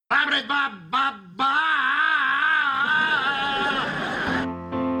It's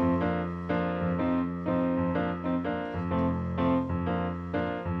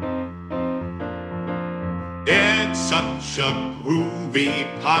such a groovy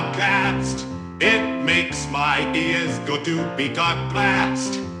podcast. It makes my ears go to beat dark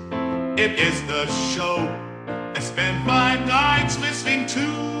blast. It is the show I spend my nights listening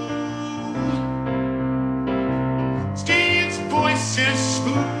to. Steve's voice is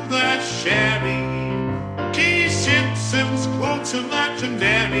smooth as sherry. T. Simpson's quotes are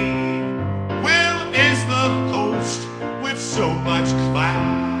legendary. Will is the host with so much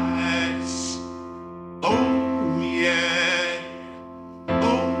class. Oh yeah,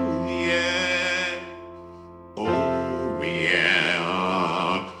 oh yeah, oh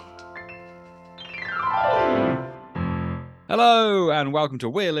yeah. Hello and welcome to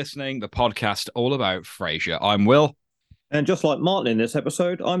We're Listening, the podcast all about Frasier. I'm Will. And just like Martin in this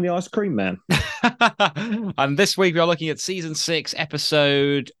episode, I'm the ice cream man. And this week we are looking at season 6,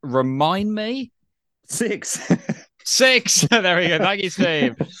 episode Remind Me? 6. 6! There we go. Thank you,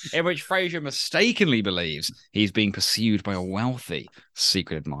 Steve. In which Frasier mistakenly believes he's being pursued by a wealthy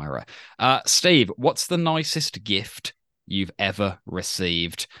secret admirer. Steve, what's the nicest gift you've ever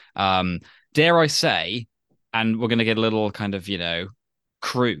received? Dare I say, and we're going to get a little kind of,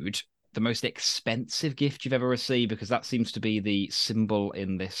 crude, the most expensive gift you've ever received, because that seems to be the symbol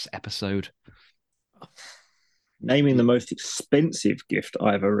in this episode. Naming the most expensive gift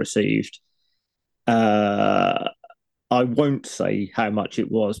I ever received. I won't say how much it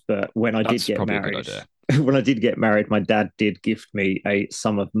was, but when I did get married, my dad did gift me a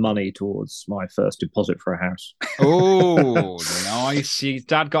sum of money towards my first deposit for a house. Oh, nice. Your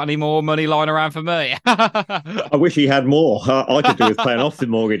dad got any more money lying around for me? I wish he had more. I could do with paying off the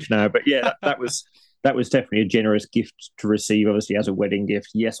mortgage now, but yeah, that was definitely a generous gift to receive, obviously, as a wedding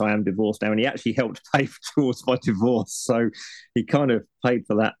gift. Yes, I am divorced now, and he actually helped pay towards my divorce, so he kind of paid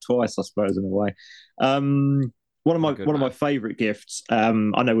for that twice, I suppose, in a way. One of my favourite gifts. I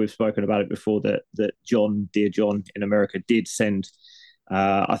know we've spoken about it before. That dear John in America did send.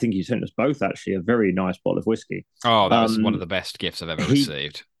 I think he sent us both actually a very nice bottle of whiskey. Oh, that was one of the best gifts I've ever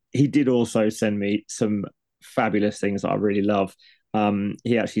received. He did also send me some fabulous things that I really love.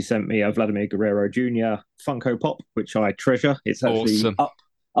 He actually sent me a Vladimir Guerrero Jr. Funko Pop, which I treasure. It's actually awesome.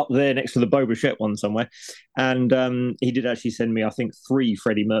 up there next to the Boba Fett one somewhere. And he did actually send me, I think, 3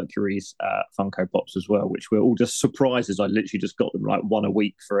 Freddie Mercury's Funko Pops as well, which were all just surprises. I literally just got them like one a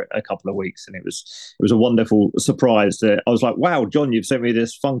week for a couple of weeks, and it was a wonderful surprise. That I was like, wow, John, you've sent me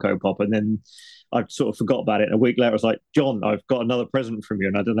this Funko Pop, and then I sort of forgot about it. And a week later, I was like, John, I've got another present from you.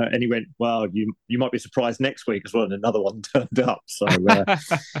 And I don't know. And he went, well, you might be surprised next week as well. And another one turned up. So it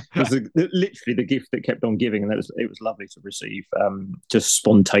was literally the gift that kept on giving. And it was lovely to receive just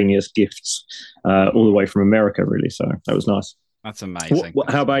spontaneous gifts all the way from America, really. So that was nice. That's amazing.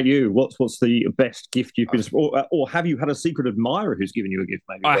 How about you? What's the best gift you've been, or have you had a secret admirer who's given you a gift?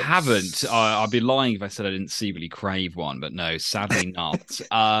 Maybe I haven't. I'd be lying if I said I didn't secretly crave one, but no, sadly not.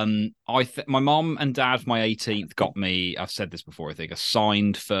 My mom and dad for my 18th got me. I've said this before. I think a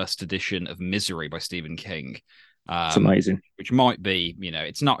signed first edition of Misery by Stephen King. It's amazing. Which might be,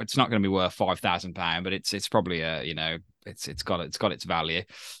 it's not going to be worth £5,000, but it's probably it's got its value.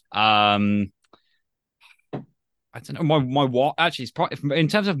 I don't know, my watch. Actually, it's probably, in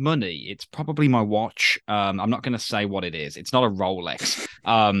terms of money, it's probably my watch. I'm not going to say what it is. It's not a Rolex,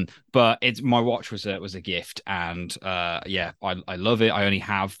 but my watch was a gift, and I love it. I only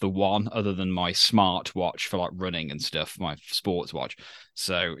have the one, other than my smart watch for like running and stuff, my sports watch.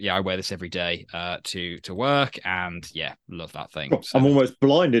 So yeah, I wear this every day to work, and yeah, love that thing. So. I'm almost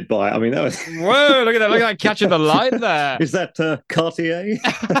blinded by it. I mean, that was whoa! Look at that catching the light there. Is that Cartier?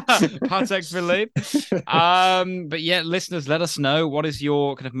 Patek Philippe. But yeah, listeners, let us know what is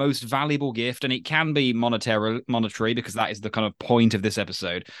your kind of most valuable gift, and it can be monetary because that is the kind of point of this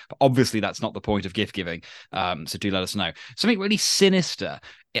episode. But obviously, that's not the point of gift giving. So do let us know. Something really sinister.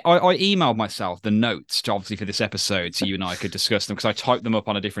 I emailed myself the notes, obviously, for this episode, so you and I could discuss them, because I typed them up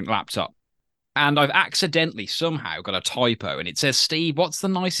on a different laptop. And I've accidentally somehow got a typo, and it says, Steve, what's the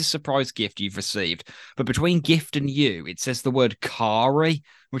nicest surprise gift you've received? But between gift and you, it says the word Kari,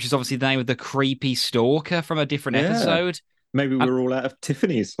 which is obviously the name of the creepy stalker from a different episode. Maybe we're all out of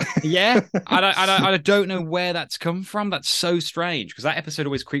Tiffany's. Yeah, I don't know where that's come from. That's so strange, because that episode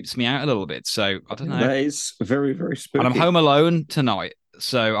always creeps me out a little bit. So I don't know. That is very, very spooky. And I'm home alone tonight,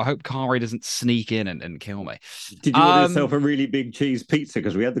 so I hope Kari doesn't sneak in and kill me. Did you order yourself a really big cheese pizza?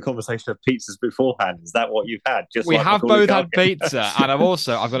 Because we had the conversation of pizzas beforehand. Is that what you've had? We have both had pizza, and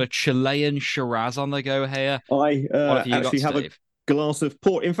I've got a Chilean Shiraz on the go here. I actually glass of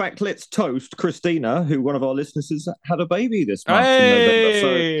port. In fact, let's toast Christina, who one of our listeners has had a baby this month in November.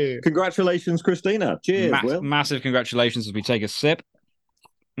 So congratulations, Christina. Cheers, Will. Massive congratulations as we take a sip.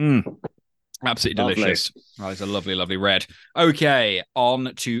 Absolutely delicious. Oh, it's a lovely, lovely red. Okay,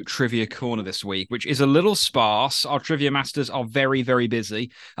 on to Trivia Corner this week, which is a little sparse. Our trivia masters are very, very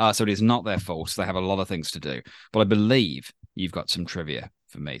busy, so it is not their fault. They have a lot of things to do. But I believe you've got some trivia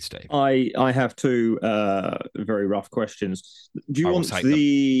for me, Steve. I have two very rough questions. Do you want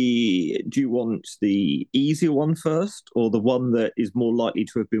the easier one first, or the one that is more likely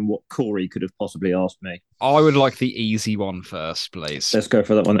to have been what Corey could have possibly asked me? I would like the easy one first, please. Let's go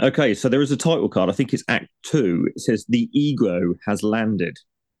for that one. Okay, so there is a title card. I think it's Act 2. It says the ego has landed.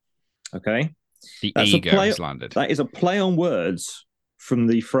 Okay, That's ego has landed. That is a play on words from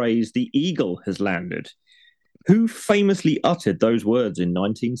the phrase "the eagle has landed." Who famously uttered those words in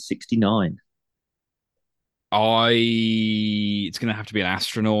 1969? It's going to have to be an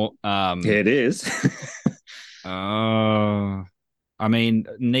astronaut. It is. I mean,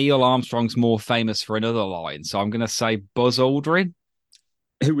 Neil Armstrong's more famous for another line, so I'm going to say Buzz Aldrin.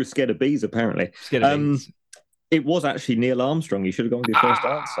 Who was scared of bees, apparently. Scared of bees. It was actually Neil Armstrong. You should have gone with your first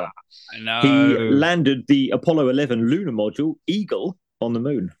answer. No. He landed the Apollo 11 lunar module, Eagle, on the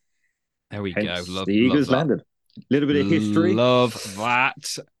moon. There we Hence, go. The Eagle's landed. A little bit of history. Love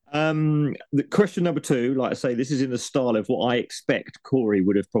that. The question number 2, like I say, this is in the style of what I expect Corey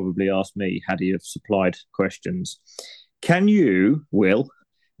would have probably asked me had he have supplied questions. Can you, Will,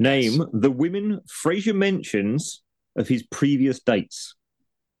 name the women Frasier mentions of his previous dates?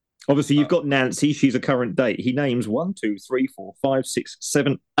 Obviously, you've got Nancy. She's a current date. He names 1, 2, 3, 4, 5, 6,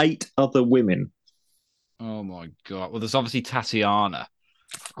 7, 8 other women. Oh, my God. Well, there's obviously Tatiana.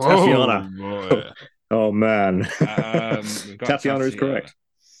 Oh man. Tatiana is correct.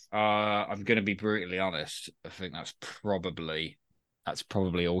 I'm going to be brutally honest. I think that's probably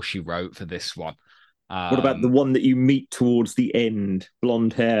all she wrote for this one. What about the one that you meet towards the end?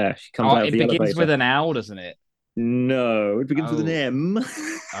 Blonde hair. She comes out of the elevator. It begins with an L, doesn't it? No, it begins with an M.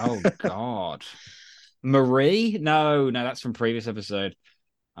 Oh God. Marie? No, that's from previous episode.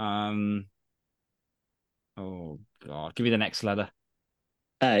 Oh God. Give me the next letter.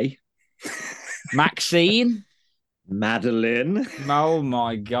 A. Maxine? Madeline. Oh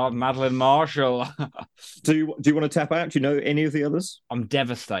my God, Madeline Marshall. Do you want to tap out? Do you know any of the others? I'm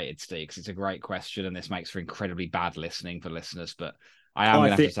devastated, Steve, because it's a great question and this makes for incredibly bad listening for listeners, but I am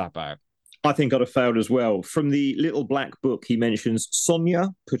going to have to tap out. I think I'd have failed as well. From the little black book, he mentions Sonia,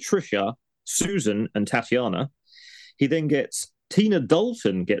 Patricia, Susan, and Tatiana. He then gets Tina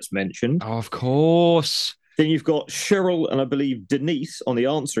Dalton gets mentioned. Oh, of course. Then you've got Cheryl and I believe Denise on the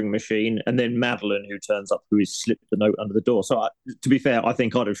answering machine, and then Madeline, who turns up, who has slipped the note under the door. So, to be fair, I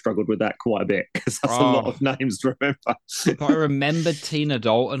think I'd have struggled with that quite a bit because that's a lot of names to remember. But I remembered Tina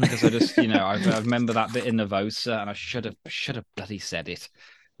Dalton because I just, I remember that bit in Nervosa, and I should have bloody said it.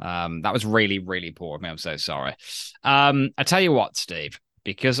 That was really, really poor of me. I'm so sorry. I tell you what, Steve.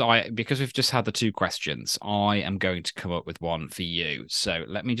 Because we've just had the 2 questions, I am going to come up with one for you. So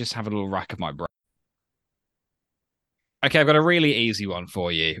let me just have a little rack of my brain. Okay, I've got a really easy one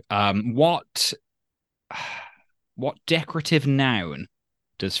for you. What decorative noun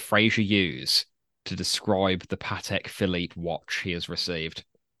does Frasier use to describe the Patek Philippe watch he has received?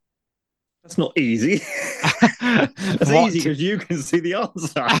 That's not easy. That's easy because you can see the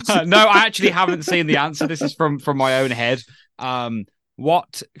answer. No, I actually haven't seen the answer. This is from my own head.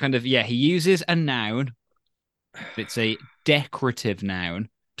 What kind of, he uses a noun. It's a decorative noun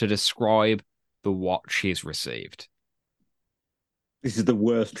to describe the watch he's received. This is the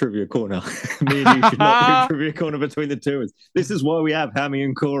worst trivia corner. Me and you should not do trivia corner between the two of us. This is why we have Hammy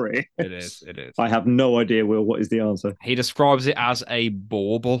and Corey. It is. I have no idea, Will, what is the answer? He describes it as a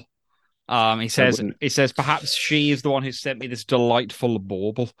bauble. He says perhaps she is the one who sent me this delightful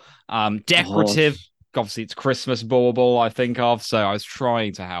bauble. Decorative. Obviously, it's Christmas bauble I think of. So I was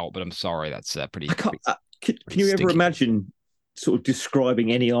trying to help, but I'm sorry. That's pretty. Can you ever imagine sort of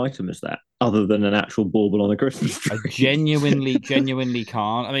describing any item as that, other than an actual bauble on a Christmas tree? I genuinely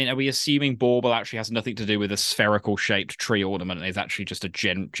can't. I mean, are we assuming bauble actually has nothing to do with a spherical shaped tree ornament and is actually just a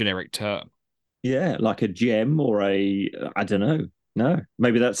generic term? Yeah, like a gem or I don't know. No,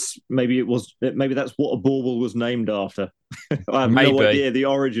 maybe that's what a bauble was named after. I have no idea the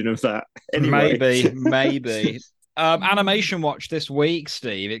origin of that. Anyway. Maybe. Animation watch this week,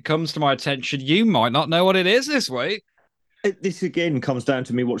 Steve. It comes to my attention. You might not know what it is this week. This again comes down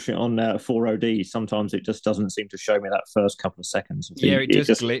to me watching it on 4OD. Sometimes it just doesn't seem to show me that first couple of seconds. It does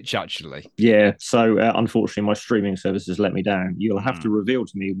glitch, actually. Yeah, so unfortunately, my streaming services let me down. You'll have to reveal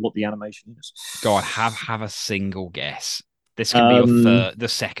to me what the animation is. God, have a single guess. This can be your the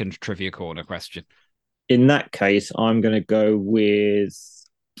second trivia corner question. In that case, I'm going to go with.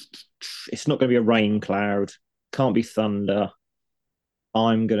 It's not going to be a rain cloud. Can't be thunder.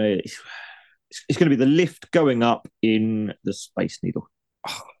 I'm going to. It's going to be the lift going up in the Space Needle.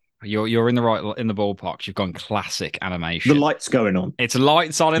 Oh, you're in the ballpark. You've gone classic animation. The lights going on. It's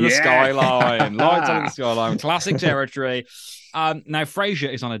lights on in the skyline. Lights on in the skyline. Classic territory. Now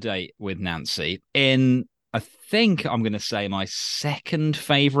Frasier is on a date with Nancy in, I think I'm going to say, my second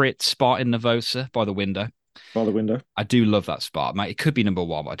favorite spot in Nervosa, by the window. By the window. I do love that spot, mate. It could be number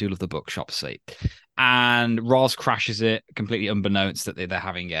one, but I do love the bookshop seat. And Roz crashes it, completely unbeknownst that they're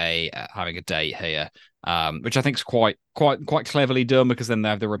having a date here, which I think is quite cleverly done, because then they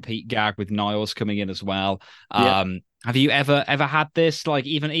have the repeat gag with Niles coming in as well. Have you ever had this? Like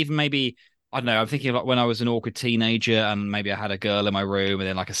even maybe, I don't know, I'm thinking about when I was an awkward teenager and maybe I had a girl in my room, and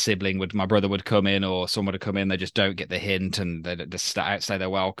then like a sibling my brother would come in, or someone would come in, they just don't get the hint and they just say they're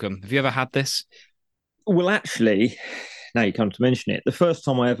welcome. Have you ever had this? Well, actually, now you come to mention it, the first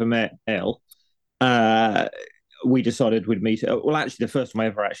time I ever met Elle, we decided we'd meet her. Well, actually, the first time I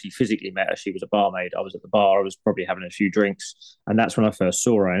ever actually physically met her, she was a barmaid. I was at the bar. I was probably having a few drinks, and that's when I first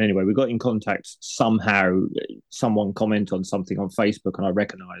saw her. And anyway, we got in contact somehow. Someone commented on something on Facebook, and I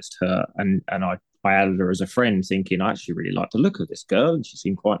recognised her, and I added her as a friend, thinking I actually really like the look of this girl, and she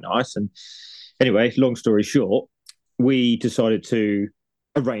seemed quite nice. And anyway, long story short, we decided to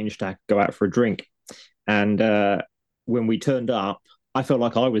arrange to go out for a drink. And when we turned up, I felt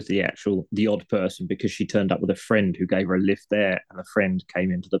like I was the odd person, because she turned up with a friend who gave her a lift there, and a friend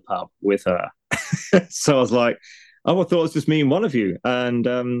came into the pub with her. So I was like, oh, I thought it was just me and one of you,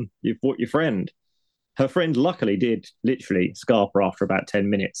 and you've brought your friend. Her friend luckily did literally scarper after about 10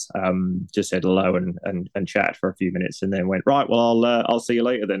 minutes, just said hello and chatted for a few minutes, and then went, right, well, I'll see you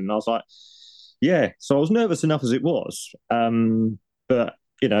later then. And I was like, yeah. So I was nervous enough as it was. But,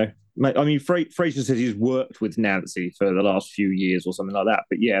 you know, I mean, Frasier says he's worked with Nancy for the last few years or something like that.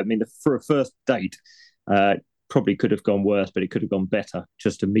 But yeah, I mean, for a first date, probably could have gone worse, but it could have gone better.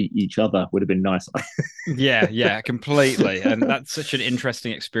 Just to meet each other would have been nice. yeah, completely. And that's such an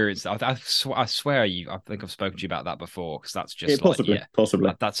interesting experience. I swear I think I've spoken to you about that before, because that's just possibly.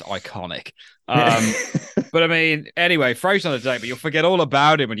 That's iconic. But I mean, anyway, Frasier's on a date, but you'll forget all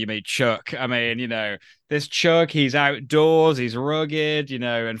about him when you meet Chuck. I mean, you know, this Chuck, he's outdoors, he's rugged, you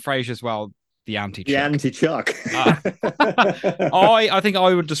know, and Frasier's, well, the anti-Chuck. The anti-Chuck. I think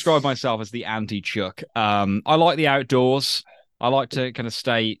I would describe myself as the anti-Chuck. I like the outdoors. I like to kind of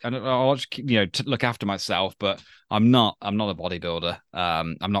stay, and I like to, you know, to look after myself, but I'm not a bodybuilder.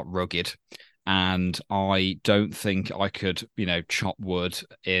 I'm not rugged. And I don't think I could, you know, chop wood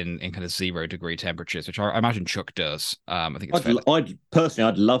in kind of 0 degree temperatures, which I imagine Chuck does. I think it's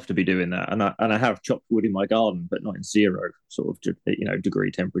I'd love to be doing that, and I have chopped wood in my garden, but not in 0 sort of, you know,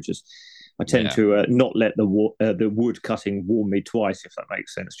 degree temperatures. I tend to not let the wood cutting warm me twice, if that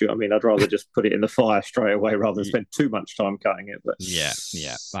makes sense. Do you know what I mean? I'd rather just put it in the fire straight away rather than spend too much time cutting it. But yeah,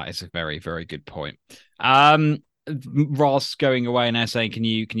 that is a very, very good point. Ross going away now saying, can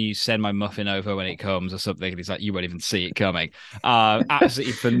you send my muffin over when it comes or something? And he's like, you won't even see it coming.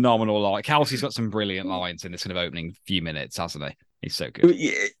 Absolutely phenomenal. Like, Kelsey's got some brilliant lines in this kind of opening few minutes, hasn't he? He's so good.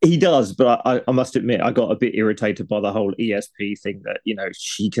 He does, but I must admit, I got a bit irritated by the whole ESP thing, that, you know,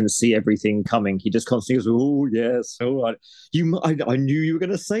 she can see everything coming. He just constantly goes, oh, yes, oh, I knew you were going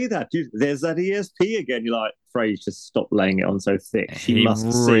to say that. Dude, there's that ESP again. You're like, Frasier, just stop laying it on so thick. He must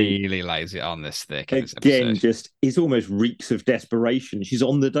really lays it on this thick. Again, just, it almost reeks of desperation. She's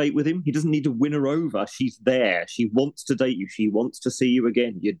on the date with him. He doesn't need to win her over. She's there. She wants to date you. She wants to see you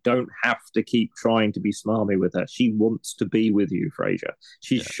again. You don't have to keep trying to be smarmy with her. She wants to be with you, Frasier.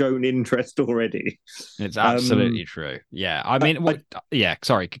 She's shown interest already. It's absolutely true. Yeah, I mean,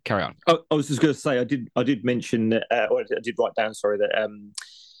 sorry, carry on. I was just going to say, I did mention, or I did write down, sorry, that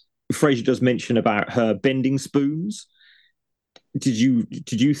Frasier does mention about her bending spoons. Did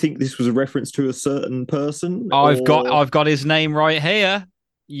you think this was a reference to a certain person? I've got his name right here,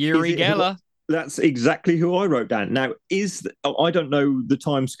 Uri Geller. That's exactly who I wrote down. Now, I don't know the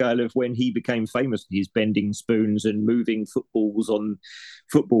timescale of when he became famous for his bending spoons and moving footballs on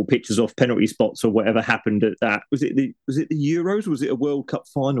football pitches off penalty spots, or whatever happened at that. Was it the Euros? Or was it a World Cup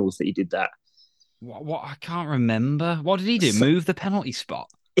finals that he did that? What I can't remember. What did he do? Move the penalty spot?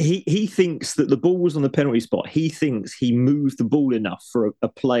 He thinks that the ball was on the penalty spot. He thinks he moved the ball enough for a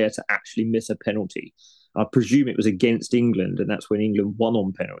player to actually miss a penalty. I presume it was against England, and that's when England won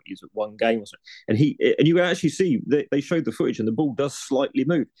on penalties at one game or something. And you can actually see they showed the footage, and the ball does slightly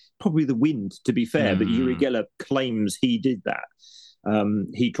move. Probably the wind, to be fair, but Uri Geller claims he did that.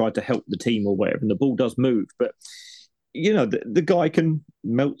 He tried to help the team or whatever, and the ball does move. But the guy can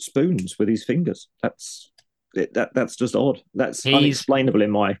melt spoons with his fingers. That's just odd. That's unexplainable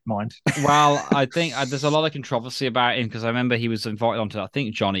in my mind. Well, I think there's a lot of controversy about him because I remember he was invited onto, I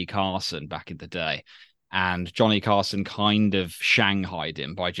think, Johnny Carson back in the day. And Johnny Carson kind of shanghaied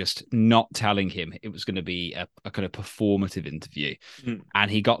him by just not telling him it was going to be a kind of performative interview. And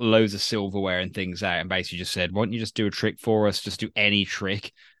he got loads of silverware and things out and basically just said, why don't you just do a trick for us? Just do any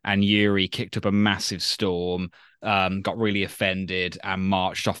trick. And Yuri kicked up a massive storm, got really offended and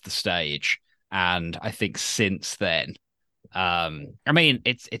marched off the stage. And I think since then, I mean,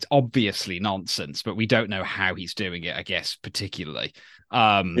 it's obviously nonsense, but we don't know how he's doing it, I guess, particularly.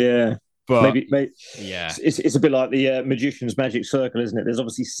 Yeah. But maybe yeah, it's a bit like the magician's magic circle, isn't it? There's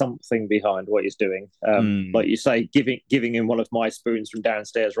obviously something behind what he's doing. Like you say, giving him one of my spoons from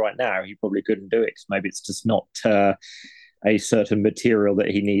downstairs right now, he probably couldn't do it. Maybe it's just not a certain material that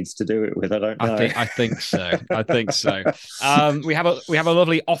he needs to do it with. I don't know. I think so. I think so. We have a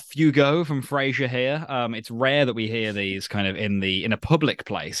lovely off you go from Frasier here. It's rare that we hear these kind of in a public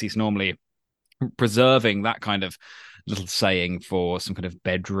place. He's normally preserving that kind of little saying for some kind of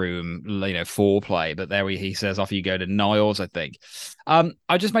bedroom, foreplay. But there he says, off you go to Niles, I think.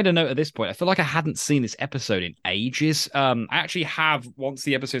 I just made a note at this point. I feel like I hadn't seen this episode in ages. I actually have, once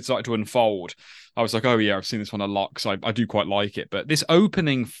the episode started to unfold, I was like, oh yeah, I've seen this one a lot because I do quite like it. But this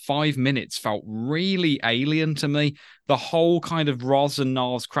opening 5 minutes felt really alien to me. The whole kind of Roz and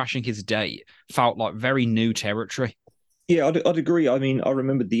Niles crashing his date felt like very new territory. Yeah, I'd agree. I mean, I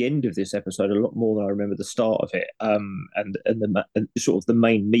remember the end of this episode a lot more than I remember the start of it. And sort of the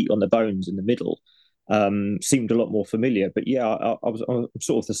main meat on the bones in the middle seemed a lot more familiar. But yeah, I'm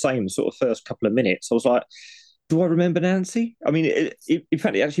sort of the same. Sort of first couple of minutes, I was like, do I remember Nancy? I mean, in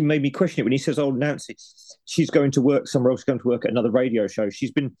fact, it actually made me question it when he says, "Oh, Nancy, she's going to work somewhere else. Going to work at another radio show.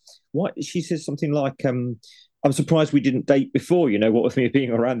 She's been what?" She says something like, "I'm surprised we didn't date before. What with me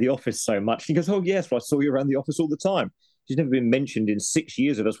being around the office so much." And he goes, "Oh yes, well, I saw you around the office all the time." She's never been mentioned in 6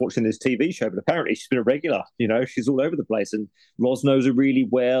 years of us watching this TV show, but apparently she's been a regular. She's all over the place, and Roz knows her really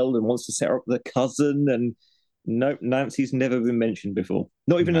well and wants to set her up with a cousin. And no, Nancy's never been mentioned before.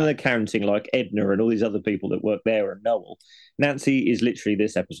 Not even in accounting, like Edna and all these other people that work there and Noel. Nancy is literally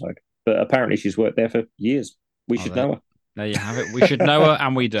this episode, but apparently she's worked there for years. We should know her. There you have it. We should know her,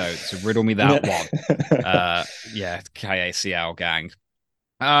 and we don't. So riddle me that one. Yeah, KACL gang.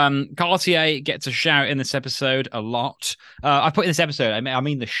 Cartier gets a shout in this episode a lot. I put in this episode, I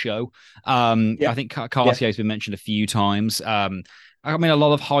mean the show. I think Cartier has been mentioned a few times. I mean, a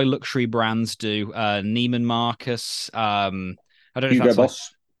lot of high luxury brands do. Neiman Marcus. I don't know Hugo if that's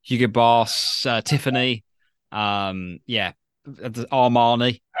Boss. Hugo Boss, Tiffany. Armani.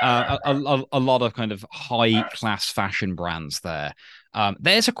 A lot of kind of high class fashion brands there.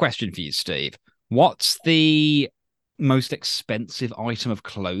 There's a question for you, Steve. What's the most expensive item of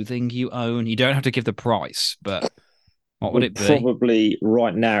clothing you own? You don't have to give the price, but what would it be? Probably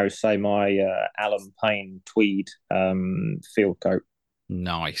right now, say my Alan Payne tweed field coat.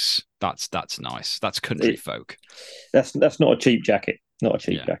 Nice. That's nice. That's country folk. That's not a cheap jacket. Not a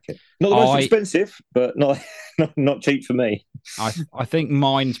cheap jacket. Not the most expensive, but not cheap for me. I think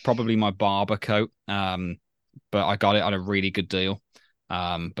mine's probably my barber coat. But I got it on a really good deal.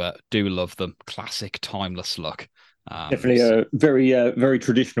 But do love them. Classic, timeless look. Definitely a very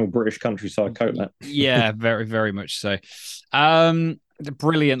traditional British countryside coat. That. Yeah, very, very much so. The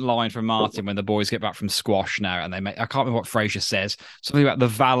brilliant line from Martin when the boys get back from squash now, and I can't remember what Frasier says, something about the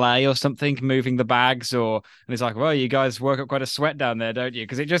valet or something moving the bags, and he's like, "Well, you guys work up quite a sweat down there, don't you?"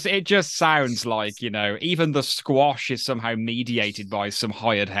 Because it just sounds like even the squash is somehow mediated by some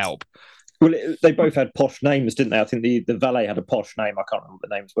hired help. Well, they both had posh names, didn't they? I think the valet had a posh name. I can't remember what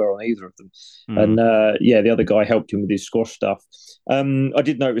the names were on either of them. And the other guy helped him with his squash stuff. I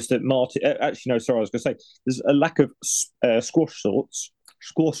did notice that Martin. Actually, no, sorry, I was going to say there's a lack of squash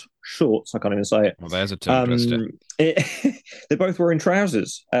shorts. I can't even say it. Well, there's a tongue twister. They're both wearing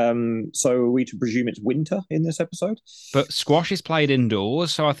trousers. So are we to presume it's winter in this episode? But squash is played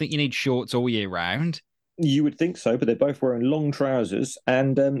indoors, so I think you need shorts all year round. You would think so, but they're both wearing long trousers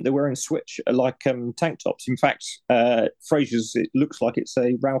and they're wearing tank tops. In fact, Frasier's, it looks like it's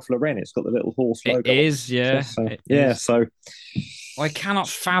a Ralph Lauren. It's got the little horse logo. It is, yeah. So I cannot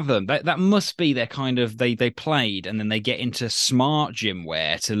fathom that must be their kind of they played and then they get into smart gym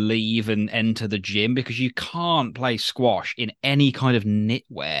wear to leave and enter the gym, because you can't play squash in any kind of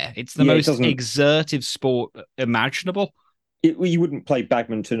knitwear. It's the most exertive sport imaginable. You wouldn't play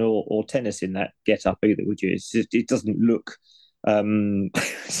badminton or tennis in that get-up either, would you? It doesn't look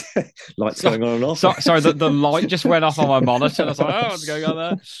lights going on and off. Sorry, the light just went off on my monitor. I was like, oh, what's going on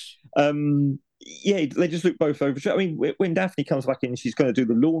there? yeah, they just look both over. I mean, when Daphne comes back in, she's going to do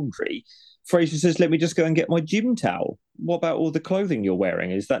the laundry. Frasier says, "Let me just go and get my gym towel." What about all the clothing you're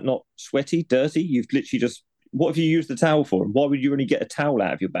wearing? Is that not sweaty, dirty? You've literally just. What have you used the towel for? And why would you only get a towel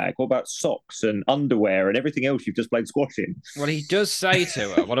out of your bag? What about socks and underwear and everything else you've just played squash in? Well, he does say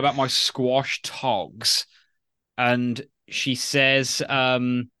to her, "What about my squash togs?" And she says, "Oh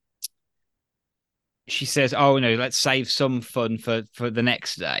no, let's save some fun for the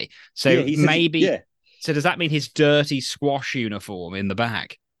next day." Yeah, So he says, maybe, yeah. so does that mean his dirty squash uniform in the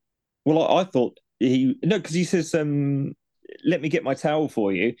bag? Well, I thought no, because he says, "Let me get my towel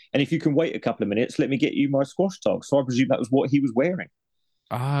for you, and if you can wait a couple of minutes, let me get you my squash togs." So I presume that was what he was wearing.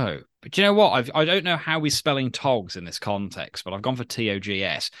 Oh, but you know what? I don't know how he's spelling togs in this context, but I've gone for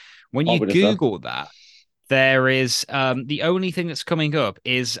TOGS. When I you would have done. Google that, there is the only thing that's coming up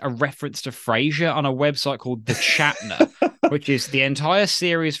is a reference to Frasier on a website called The Chatner, which is the entire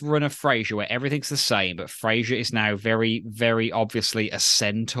series run of Frasier where everything's the same, but Frasier is now very, very obviously a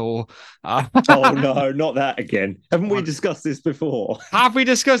centaur. Oh no, not that again! Haven't we discussed this before? Have we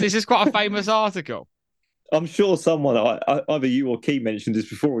discussed this? Is quite a famous article. I'm sure someone, either you or Key, mentioned this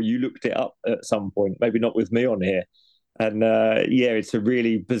before, or you looked it up at some point. Maybe not with me on here. And yeah, it's a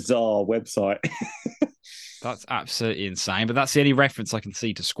really bizarre website. That's absolutely insane. But that's the only reference I can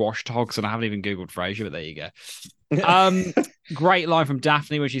see to squash togs, and I haven't even Googled Frasier, but there you go. Great line from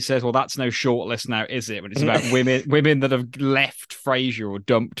Daphne when she says, "Well, that's no shortlist now, is it?" When it's about women that have left Frasier or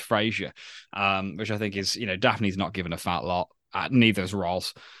dumped Frasier, which I think is, Daphne's not given a fat lot. Neither's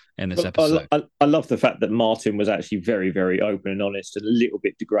Ross in this episode. I love the fact that Martin was actually very, very open and honest and a little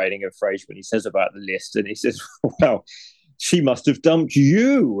bit degrading of Frasier when he says about the list. And he says, "Well, she must have dumped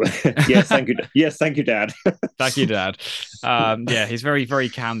you." Yes, thank you. Yes, thank you, Dad. Thank you, Dad. Yeah, he's very, very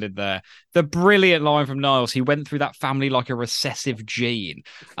candid there. The brilliant line from Niles, he went through that family like a recessive gene.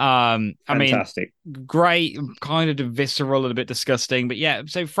 Fantastic. I mean, great, kind of visceral and a bit disgusting. But yeah,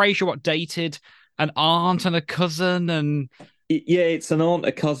 so Frasier, dated an aunt and a cousin, and yeah, it's an aunt,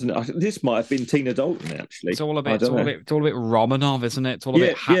 a cousin. This might have been Tina Dalton, actually. it's all a bit Romanov, isn't it? It's all a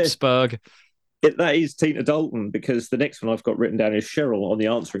bit Yeah. Habsburg. That is Tina Dalton, because the next one I've got written down is Cheryl on the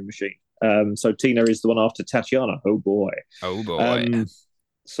answering machine. So Tina is the one after Tatiana. Oh boy. Oh boy.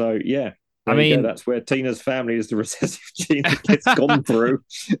 So yeah. I mean, that's where Tina's family is the recessive gene that gets gone through.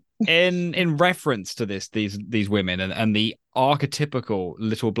 In reference to these women and the archetypical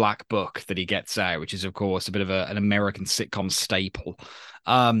little black book that he gets out, which is of course a bit of an American sitcom staple.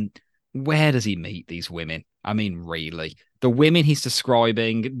 Where does he meet these women? I mean, really, the women he's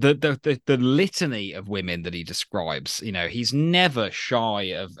describing, the litany of women that he describes, he's never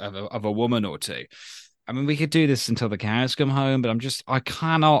shy of a woman or two. I mean, we could do this until the cows come home, but I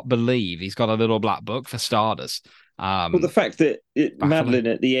cannot believe he's got a little black book for starters. Well, the fact that Madeline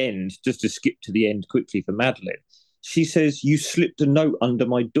at the end, just to skip to the end quickly for Madeline, she says, "You slipped a note under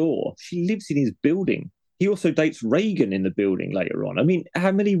my door." She lives in his building. He also dates Reagan in the building later on. I mean,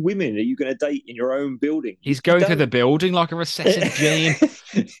 how many women are you going to date in your own building? He's going through the building like a recessive gene.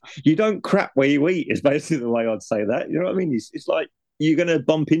 You don't crap where you eat, is basically the way I'd say that. You know what I mean? It's like you're going to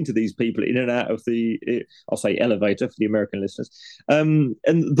bump into these people in and out of the, I'll say elevator for the American listeners, and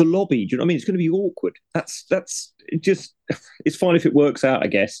the lobby. Do you know what I mean? It's going to be awkward. That's just, it's fine if it works out, I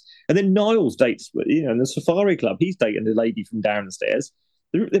guess. And then Niles dates, in the Safari Club, he's dating the lady from downstairs.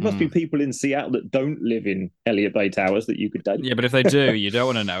 There must be people in Seattle that don't live in Elliott Bay Towers that you could date. Yeah, but if they do, you don't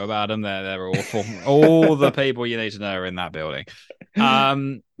want to know about them. They're awful. All the people you need to know are in that building.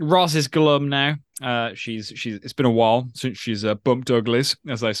 Ross is glum now. She's it's been a while since she's bumped uglies,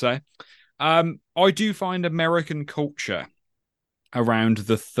 as they say. I do find American culture around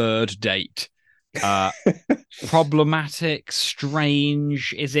the third date problematic,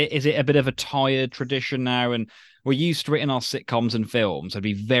 strange. Is it a bit of a tired tradition now? And we're used to it in our sitcoms and films. I'd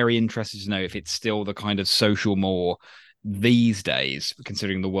be very interested to know if it's still the kind of social more these days,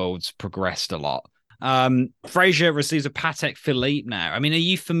 considering the world's progressed a lot. Frasier receives a Patek Philippe now. I mean, are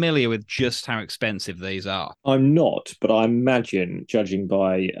you familiar with just how expensive these are? I'm not, but I imagine, judging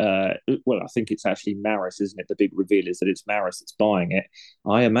by, I think it's actually Maris, isn't it? The big reveal is that it's Maris that's buying it.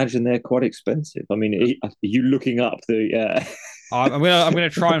 I imagine they're quite expensive. I mean, are you looking up the? I'm gonna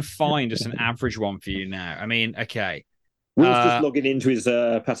try and find just an average one for you now. I mean, okay. Will's just logging into his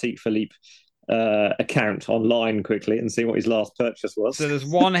Patek Philippe account online quickly and see what his last purchase was. So there's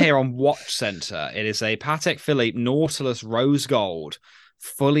one here on Watch Center. It is a Patek Philippe Nautilus Rose Gold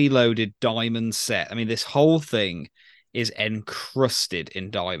fully loaded diamond set. I mean, this whole thing is encrusted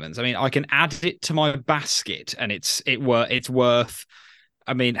in diamonds. I mean, I can add it to my basket and it's worth.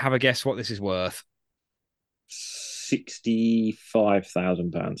 I mean, have a guess what this is worth.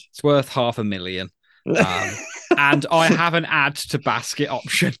 £65,000. It's worth £500,000. And I have an add to basket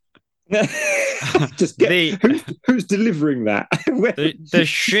option. Just get who's delivering that? the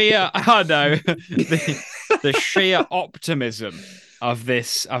sheer I know the sheer optimism of that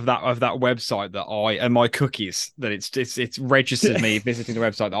website that I and my cookies that it's registered me visiting the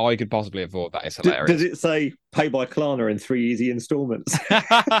website that I could possibly afford. That is hilarious. Does it say pay by Klarna in 3 easy installments?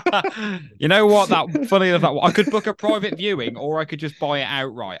 You know what? That funny enough, that I could book a private viewing, or I could just buy it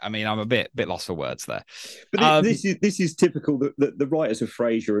outright. I mean, I'm a bit lost for words there. But this is typical that the writers of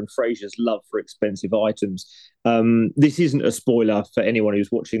Frasier and Frasier's love for expensive items. This isn't a spoiler for anyone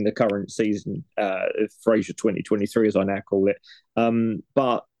who's watching the current season of Frasier 2023, as I now call it.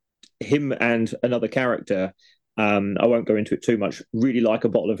 But him and another character, I won't go into it too much, really like a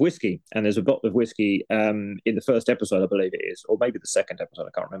bottle of whiskey. And there's a bottle of whiskey in the first episode, I believe it is, or maybe the second episode,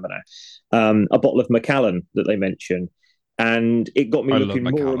 I can't remember now. A bottle of Macallan that they mention. And it got me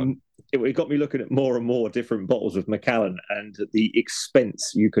looking it got me looking at more and more different bottles of Macallan, and the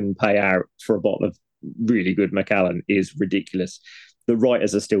expense you can pay out for a bottle of really good Macallan is ridiculous. The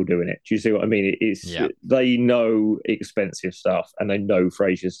writers are still doing it. Do you see what I mean? They know expensive stuff and they know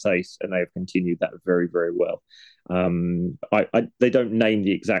Frasier's taste, and they have continued that very, very well. They don't name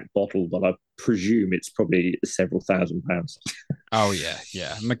the exact bottle, but I presume it's probably several £1,000s. Oh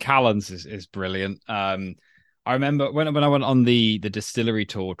yeah. Macallan's is brilliant. I remember when I went on the distillery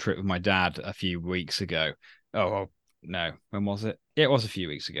tour trip with my dad a few weeks ago. Oh no, when was it? It was a few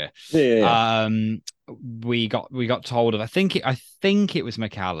weeks ago. Yeah. We got told of I think it was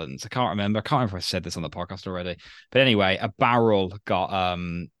Macallan's. I can't remember. I can't remember if I said this on the podcast already. But anyway, a barrel got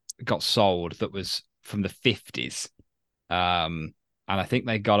sold that was from the 50s. And I think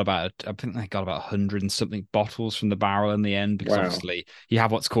they got about 100 and something bottles from the barrel in the end, because obviously you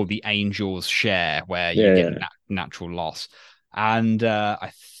have what's called the angel's share, where you get natural loss. And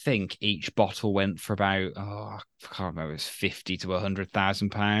I think each bottle went for about I can't remember, it was £50,000 to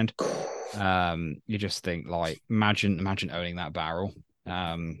 £100,000. You just think, like, imagine owning that barrel.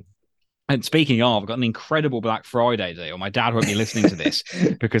 And speaking of, I've got an incredible Black Friday deal. My dad won't be listening to this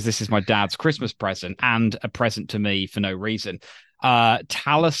because this is my dad's Christmas present and a present to me for no reason.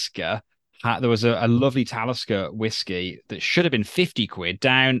 Talisker, there was a lovely Talisker whiskey that should have been 50 quid,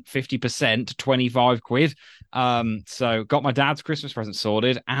 down 50% to 25 quid. So got my dad's Christmas present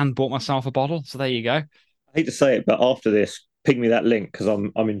sorted and bought myself a bottle. So there you go. I hate to say it, but after this, ping me that link because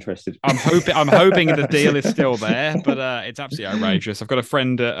I'm interested. I'm hoping the deal is still there, but it's absolutely outrageous. I've got a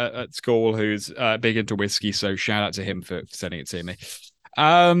friend at school who's big into whiskey, so shout out to him for sending it to me.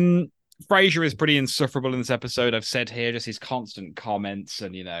 Frasier is pretty insufferable in this episode. I've said here just his constant comments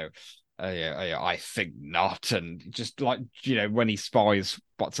and, I think not. And just like, when he spies,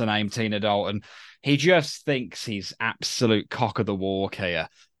 what's her name, Tina Dalton, he just thinks he's absolute cock of the walk here.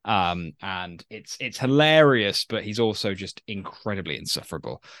 And it's hilarious, but he's also just incredibly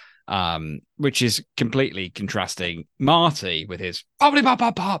insufferable. Which is completely contrasting Marty with his poppity pop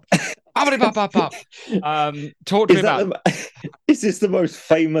pop pop. Talk to me about. Is this the most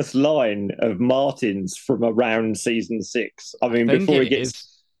famous line of Martin's from around season 6? I mean,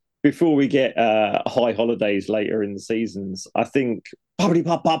 before we get High Holidays later in the seasons, I think poppity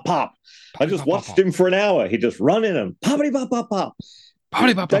pop pop pop. I just watched him for an hour. He just running them poppity pop pop pop.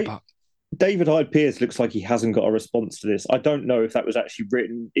 Poppity pop pop pop. David Hyde Pierce looks like he hasn't got a response to this. I don't know if that was actually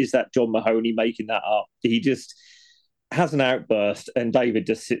written. Is that John Mahoney making that up? He just has an outburst, and David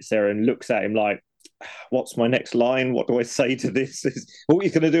just sits there and looks at him like, what's my next line? What do I say to this? Oh,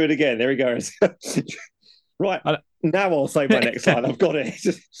 he's going to do it again. There he goes. Right. Now I'll say my next line. I've got it.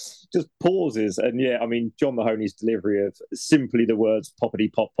 Just pauses. And yeah, I mean, John Mahoney's delivery of simply the words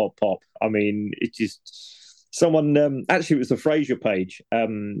poppity pop pop pop. I mean, it just... Someone, actually, it was the Frasier page,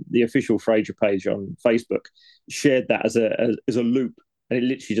 the official Frasier page on Facebook, shared that as a loop, and it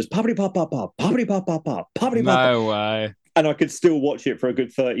literally just poppity pop pop pop, poppity pop pop pop, poppity pop. No way. And I could still watch it for a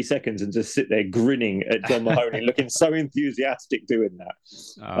good 30 seconds and just sit there grinning at John Mahoney, looking so enthusiastic doing that.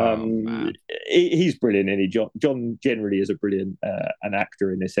 Man. He's brilliant, and John generally is a brilliant an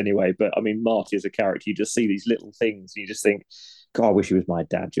actor in this anyway. But I mean, Marty as a character, you just see these little things, and you just think, God, I wish he was my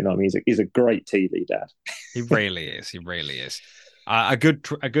dad. Do you know what I mean? He's a great TV dad. He really is. He really is. A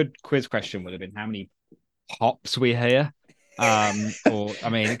good quiz question would have been how many pops we hear.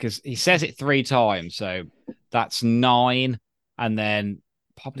 Because he says it 3 times, so that's 9, and then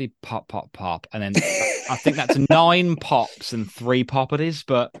poppity pop pop pop, and then I think that's 9 pops and 3 poppities.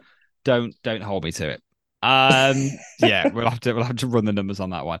 But don't hold me to it. Yeah, we'll have to run the numbers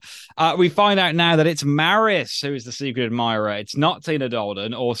on that one. We find out now that it's Maris who is the secret admirer. It's not Tina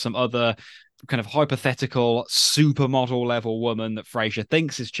Dalton or some other kind of hypothetical supermodel level woman that Frasier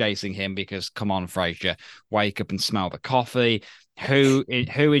thinks is chasing him because, come on, Frasier, wake up and smell the coffee. Who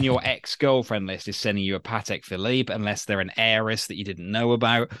in your ex-girlfriend list is sending you a Patek Philippe unless they're an heiress that you didn't know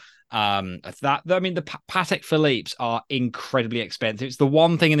about? The Patek Philippe's are incredibly expensive. It's the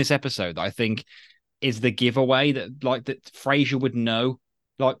one thing in this episode that I think is the giveaway that Frasier would know.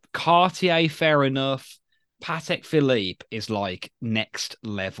 Like Cartier, fair enough. Patek Philippe is like next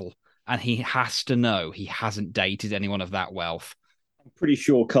level, and he has to know he hasn't dated anyone of that wealth. I'm pretty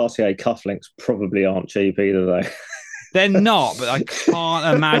sure Cartier cufflinks probably aren't cheap either, though. They're not, but I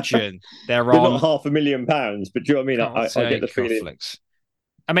can't imagine they're not £500,000. But do you know what I mean? I get the feeling. Cufflinks.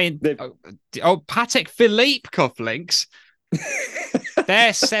 I mean, Patek Philippe cufflinks.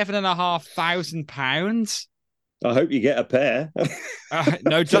 They're £7,500. I hope you get a pair.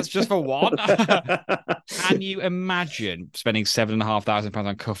 No, just for one. Can you imagine spending £7,500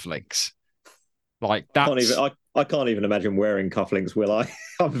 on cufflinks? Like that. I can't even imagine wearing cufflinks. Will I?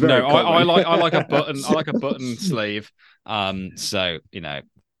 I like a button. I like a button sleeve. So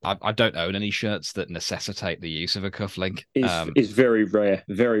I don't own any shirts that necessitate the use of a cufflink. It's very rare.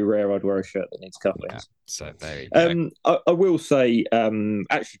 Very rare. I'd wear a shirt that needs cufflinks. Yeah, so there you go. I will say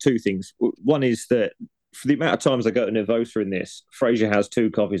actually two things. One is that for the amount of times I go to Nervosa in this, Frasier has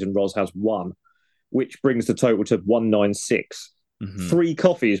 2 coffees and Roz has 1, which brings the total to 196. 3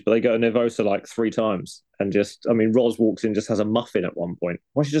 coffees, but they go to Nervosa like 3 times. And Roz walks in, just has a muffin at one point.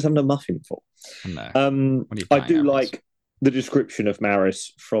 Why is she just having a muffin for? No. I do like the description of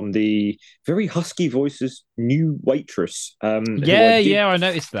Maris from the very husky voices new waitress. I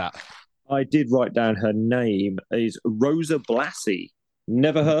noticed that. I did write down her name is Rosa Blassie.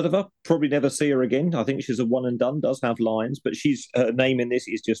 Never heard of her. Probably never see her again. I think she's a one and done. Does have lines, but her name in this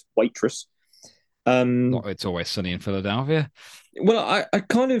is just waitress. It's Always Sunny in Philadelphia. Well, I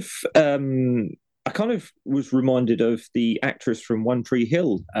kind of was reminded of the actress from One Tree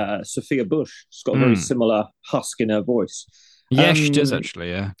Hill, Sophia Bush. She's got a very similar husk in her voice. Yeah, she does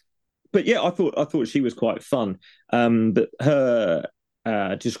actually. Yeah, but yeah, I thought she was quite fun. But her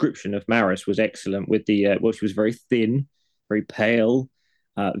description of Maris was excellent. With the she was very thin, very pale.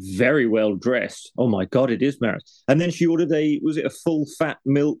 Very well dressed. Oh my god, it is Maris. And then she ordered a full fat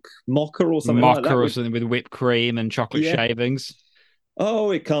milk mocha or something like that? Or something with whipped cream and chocolate shavings.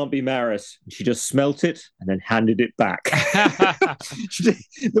 Oh, it can't be Maris. She just smelt it and then handed it back.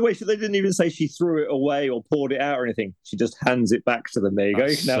 They didn't even say she threw it away or poured it out or anything. She just hands it back to them. There you go.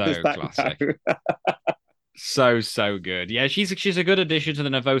 You can have this back now. So good. Yeah, she's a good addition to the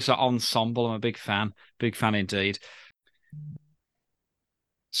Nervosa ensemble. I'm a big fan indeed.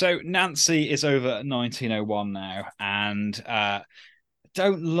 So Nancy is over at 1901 now, and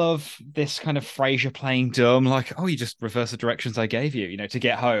don't love this kind of Frasier playing dumb, like, oh, you just reverse the directions I gave you, to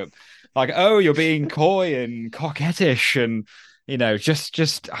get home. Like, oh, you're being coy and coquettish and,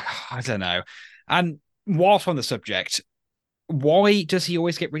 just I don't know. And whilst on the subject, why does he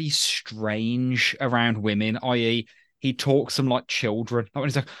always get really strange around women, i.e., he talks them like children. Like when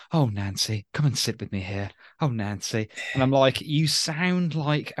he's like, oh, Nancy, come and sit with me here. Oh, Nancy. And I'm like, you sound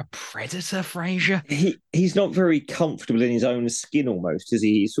like a predator, Frasier. He's not very comfortable in his own skin almost, is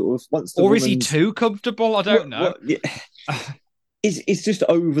he? Sort of once the is he too comfortable? I don't know. It's just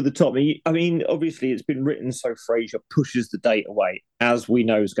over the top. I mean, obviously it's been written so Frasier pushes the date away, as we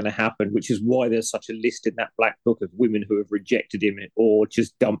know is going to happen, which is why there's such a list in that black book of women who have rejected him or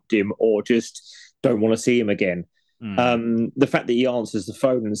just dumped him or just don't want to see him again. The fact that he answers the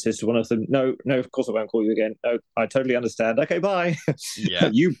phone and says to one of them, no, of course I won't call you again. No, I totally understand. Okay, bye. Yeah.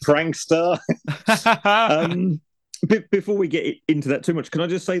 You prankster. Before we get into that too much, can I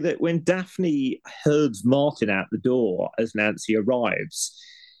just say that when Daphne herds Martin out the door as Nancy arrives,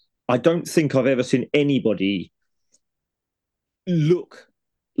 I don't think I've ever seen anybody look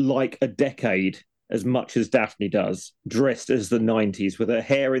like a decade as much as Daphne does, dressed as the 90s, with her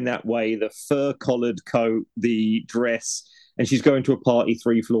hair in that way, the fur-collared coat, the dress, and she's going to a party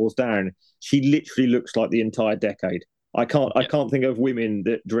 3 floors down. She literally looks like the entire decade. I can't think of women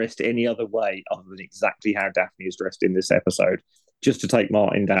that dressed any other way other than exactly how Daphne is dressed in this episode, just to take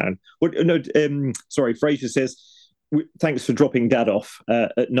Martin down. Frasier says, thanks for dropping Dad off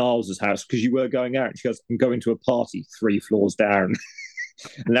at Niles' house, because you were going out. And she goes, I'm going to a party 3 floors down.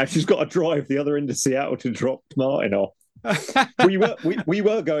 And now she's got to drive the other end of Seattle to drop Martin off. we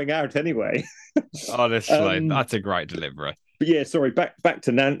were going out anyway. Honestly, that's a great delivery. But yeah, sorry, back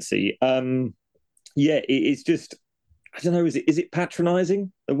to Nancy. It's just, I don't know, is it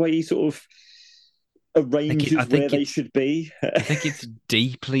patronising the way he sort of arranges where they should be? I think it's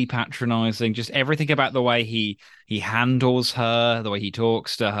deeply patronising. Just everything about the way he handles her, the way he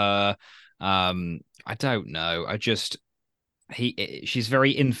talks to her. I don't know. She's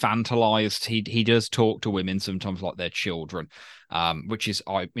very infantilized. He does talk to women sometimes like they're children, which is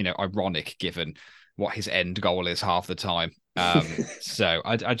ironic given what his end goal is half the time. So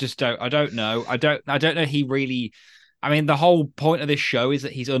I just don't know. I don't know. He really. I mean, the whole point of this show is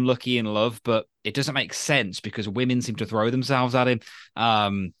that he's unlucky in love, but it doesn't make sense because women seem to throw themselves at him.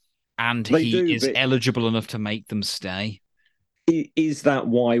 And he is eligible enough to make them stay. Is that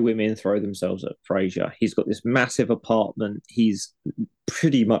why women throw themselves at Frasier? He's got this massive apartment. He's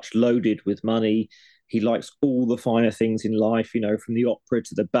pretty much loaded with money. He likes all the finer things in life, from the opera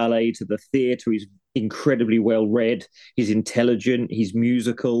to the ballet to the theatre. He's incredibly well read. He's intelligent. He's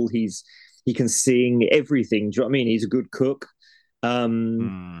musical. He can sing everything. Do you know what I mean? He's a good cook.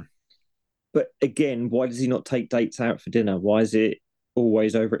 But again, why does he not take dates out for dinner? Why is it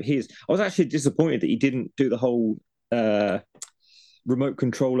always over at his? I was actually disappointed that he didn't do the whole remote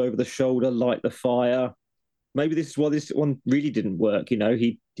control over the shoulder, light the fire. Maybe this is why this one really didn't work. He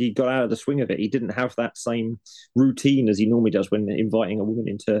got out of the swing of it. He didn't have that same routine as he normally does when inviting a woman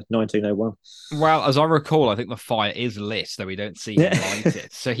into 1901. Well, as I recall, I think the fire is lit, though we don't see him light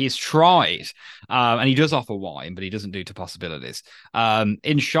it. So he's tried, and he does offer wine, but he doesn't do to possibilities.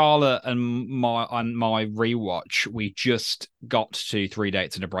 In Charlotte and my rewatch, we just got to 3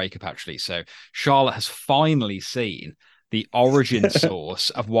 Dates and a Breakup, actually. So Charlotte has finally seen the origin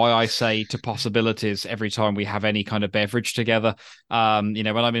source of why I say to possibilities every time we have any kind of beverage together. When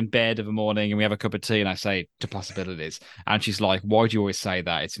I'm in bed of a morning and we have a cup of tea and I say to possibilities, and she's like, why do you always say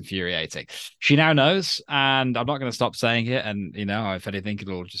that? It's infuriating. She now knows, and I'm not going to stop saying it. And, if anything,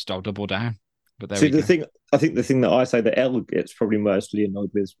 I'll double down. But there we go. I think the thing that I say that Elle gets probably mostly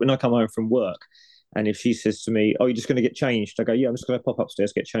annoyed with when I come home from work, and if she says to me, oh, you're just going to get changed? I go, yeah, I'm just going to pop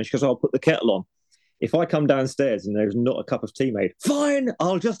upstairs, get changed, because I'll put the kettle on. If I come downstairs and there's not a cup of tea made, fine,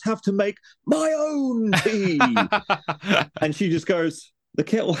 I'll just have to make my own tea. And she just goes, the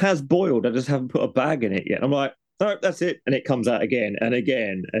kettle has boiled. I just haven't put a bag in it yet. I'm like, no, that's it. And it comes out again and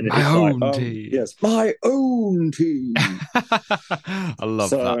again. And my own tea. Yes, my own tea. I love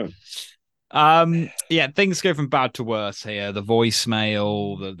that. Things go from bad to worse here. The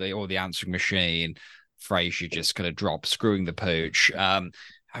voicemail, the answering machine. Frasier just kind of drops, screwing the pooch.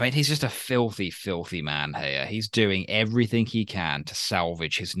 He's just a filthy, filthy man here. He's doing everything he can to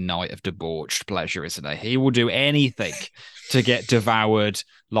salvage his night of debauched pleasure, isn't he? He will do anything to get devoured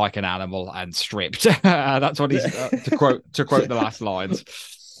like an animal and stripped. That's what he's to quote the last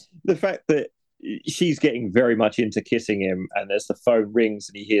lines. The fact that she's getting very much into kissing him, and as the phone rings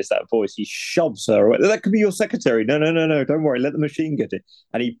and he hears that voice, he shoves her away. That could be your secretary. No, don't worry, let the machine get it.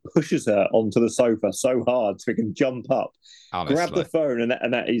 And he pushes her onto the sofa so hard so he can jump up. Honestly. Grab the phone,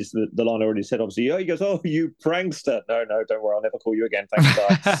 and that is the line I already said, obviously. Oh, he goes, oh, you prankster. No, don't worry, I'll never call you again.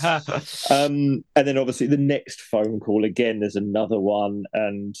 Thanks, bye. And then obviously the next phone call, again, there's another one,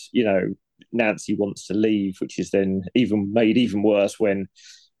 and, Nancy wants to leave, which is then made even worse when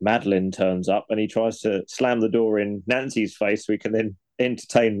Madeline turns up and he tries to slam the door in Nancy's face so he can then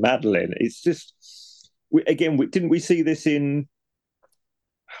entertain Madeline. It's just, didn't we see this in,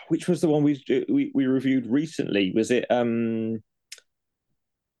 which was the one we reviewed recently? Was it Dial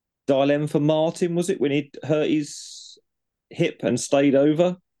M for Martin? Was it when he hurt his hip and stayed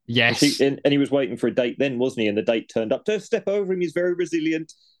over? Yes. And he was waiting for a date then, wasn't he? And the date turned up. Don't step over him. He's very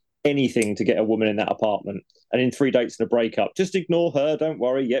resilient. Anything to get a woman in that apartment. And in 3 Dates and a Breakup, just ignore her. Don't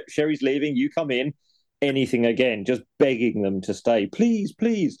worry. Yep, Sherry's leaving. You come in. Anything again, just begging them to stay. Please.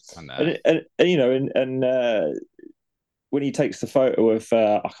 And when he takes the photo of,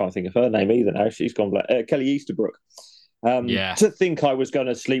 I can't think of her name either now. She's gone black. Kelly Easterbrook. To think I was going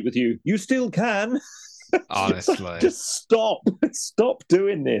to sleep with you. You still can. Honestly. Just stop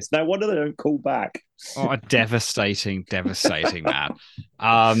doing this. No wonder they don't call back. Oh, a devastating man.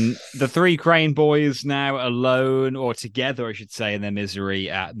 The 3 Crane boys now alone, or together, I should say, in their misery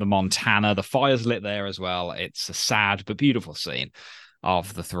at the Montana. The fire's lit there as well. It's a sad but beautiful scene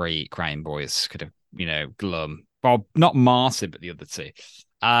of the 3 Crane boys kind of, glum. Well, not Martin, but the other 2.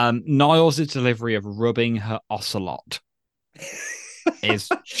 Niles' delivery of rubbing her ocelot is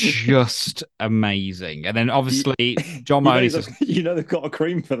just amazing. And then obviously John Mahoney says, they've got a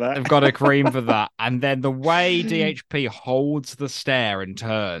cream for that. They've got a cream for that. And then the way DHP holds the stare and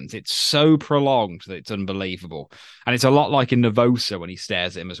turns, it's so prolonged that it's unbelievable. And it's a lot like in Nervosa when he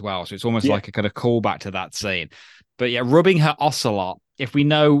stares at him as well. So it's almost like a kind of callback to that scene. But yeah, rubbing her ocelot. If we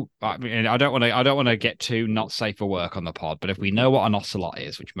know, I don't want to get too not safe for work on the pod, but if we know what an ocelot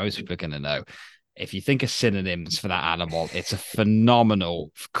is, which most people are going to know, if you think of synonyms for that animal, it's a phenomenal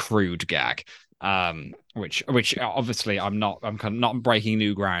crude gag. Which obviously I'm kind of not breaking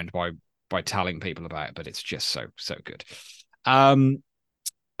new ground by by telling people about it, but it's just so good.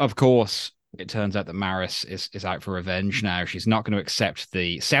 Of course, it turns out that Maris is out for revenge now. She's not going to accept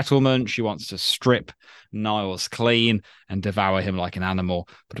the settlement. She wants to strip Niles clean and devour him like an animal.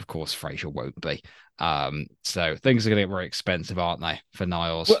 But of course, Frasier won't be. So things are going to get very expensive, aren't they, for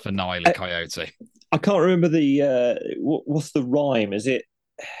Niles, for Nile Coyote? I can't remember what's the rhyme. Is it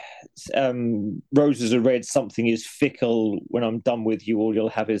roses are red, something is fickle. When I'm done with you, all you'll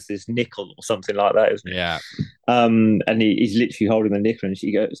have is this nickel or something like that, isn't it? Yeah. And he's literally holding the nickel, and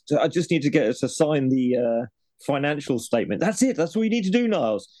she goes, "I just need to get her to sign the financial statement. That's it. That's all you need to do,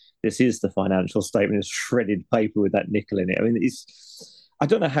 Niles. This is the financial statement. It's shredded paper with that nickel in it. I mean, I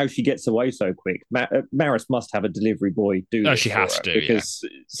don't know how she gets away so quick. Maris must have a delivery boy do this. She has to, because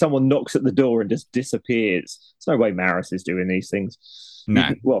someone knocks at the door and just disappears. There's no way Maris is doing these things.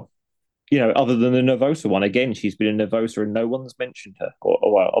 No. Other than the Nervosa one, again, she's been in Nervosa and no one's mentioned her.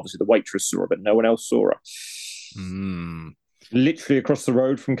 Well, obviously the waitress saw her, but no one else saw her. Literally across the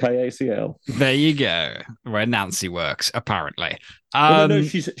road from KACL. There you go, where Nancy works, apparently. No,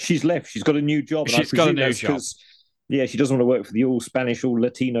 she's left. She's got a new job. She's got a new job. Yeah, she doesn't want to work for the all Spanish, all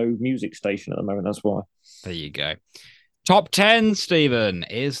Latino music station at the moment. That's why. There you go. Top 10, Stephen.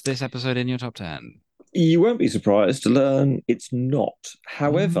 Is this episode in your top 10? You won't be surprised to learn it's not.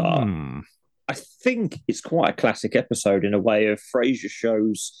 However, I think it's quite a classic episode in a way of Frasier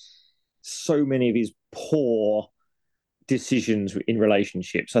shows so many of his poor decisions in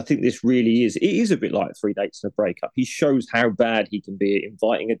relationships. I think this really is. It is a bit like 3 Dates and a Breakup. He shows how bad he can be at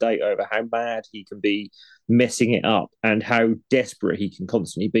inviting a date over, how bad he can be messing it up, and how desperate he can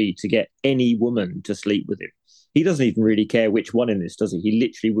constantly be to get any woman to sleep with him. He doesn't even really care which one in this, does he? He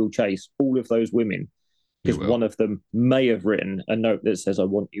literally will chase all of those women because one of them may have written a note that says, "I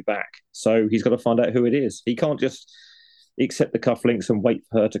want you back." So he's got to find out who it is. He can't just accept the cufflinks and wait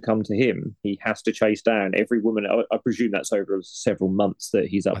for her to come to him. He has to chase down every woman. I presume that's over several months that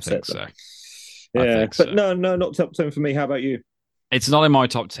he's upset. I think them. So. Yeah, but no, not top 10 for me. How about you? It's not in my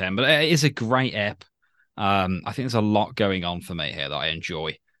top 10, but it is a great ep. I think there's a lot going on for me here that I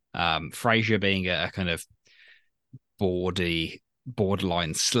enjoy. Frasier being a kind of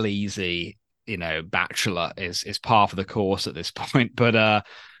borderline sleazy, bachelor is par for the course at this point. But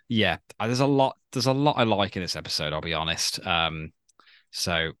yeah, there's a lot I like in this episode, I'll be honest.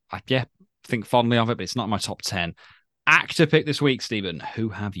 So I think fondly of it, but it's not my top 10. Actor pick this week, Stephen. Who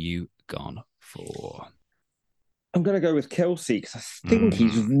have you gone for? I'm going to go with Kelsey because I think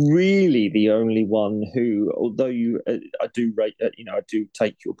he's really the only one who, although I do rate, I do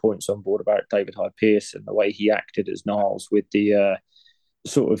take your points on board about David Hyde Pierce and the way he acted as Niles with the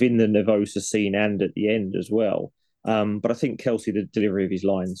sort of in the Nervosa scene and at the end as well. But I think Kelsey, the delivery of his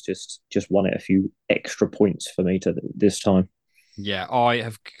lines, just won it a few extra points for me this time. Yeah,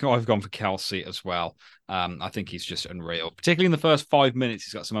 I've gone for Kelsey as well. I think he's just unreal, particularly in the first 5 minutes.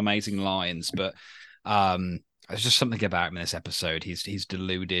 He's got some amazing lines, but there's just something about him in this episode. He's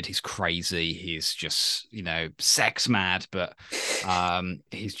deluded, he's crazy, he's just sex mad, but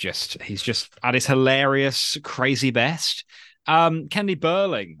he's just at his hilarious, crazy best. Kenny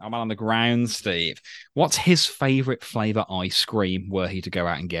Burling, I'm on the ground, Steve. What's his favorite flavor ice cream were he to go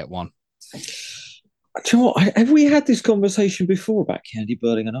out and get one? Do you know what? Have we had this conversation before about Candy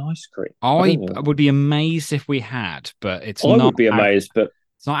Burling and ice cream? I would be amazed if we had, but it's I would be amazed, but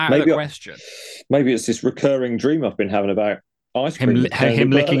it's not out of the question. Maybe it's this recurring dream I've been having about ice cream.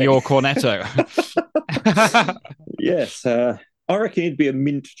 Him licking your cornetto. Yes. I reckon he'd be a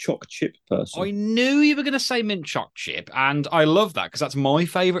mint choc chip person. I knew you were going to say mint choc chip, and I love that because that's my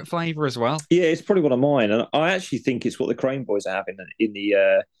favourite flavour as well. Yeah, it's probably one of mine, and I actually think it's what the Crane Boys have in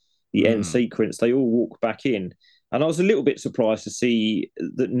the end sequence. They all walk back in, and I was a little bit surprised to see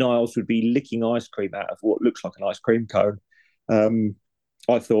that Niles would be licking ice cream out of what looks like an ice cream cone.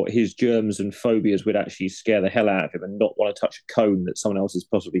 I thought his germs and phobias would actually scare the hell out of him and not want to touch a cone that someone else has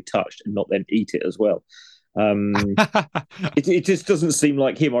possibly touched and not then eat it as well. It just doesn't seem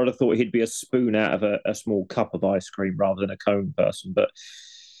like him. I'd have thought he'd be a spoon out of a small cup of ice cream rather than a cone person. But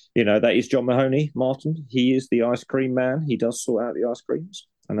that is John Mahoney, Martin. He is the ice cream man. He does sort out the ice creams,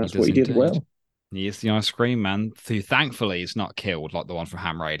 and that's what he did well. He is the ice cream man, who thankfully is not killed like the one from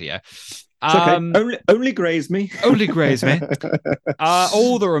Ham Radio. It's okay. Only graze me. Only graze me.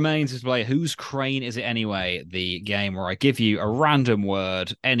 All that remains is to play Whose Crane Is It Anyway? The game where I give you a random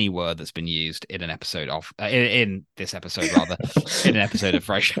word, any word that's been used in an episode of in this episode rather, in an episode of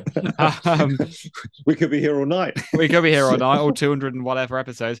Frasier. We could be here all night. We could be here all night, or 200 and whatever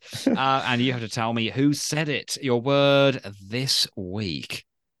episodes. And you have to tell me who said it. Your word this week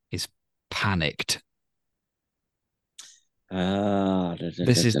is panicked.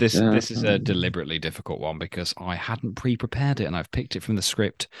 This is a deliberately difficult one because I hadn't pre-prepared it and I've picked it from the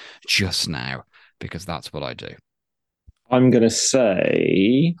script just now because that's what I do. I'm going to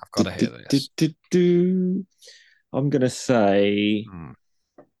say... I've got to hear this. I'm going to say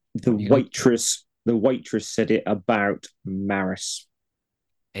the waitress said it about Maris.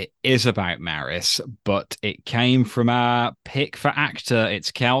 It is about Maris, but it came from our pick for actor.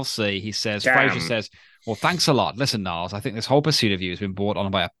 It's Kelsey. He says, Frasier says, well, thanks a lot. Listen, Niles, I think this whole pursuit of you has been brought on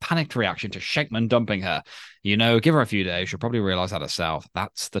by a panicked reaction to Shakeman dumping her. You know, give her a few days. She'll probably realize that herself.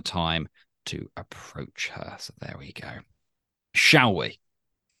 That's the time to approach her. So there we go. Shall we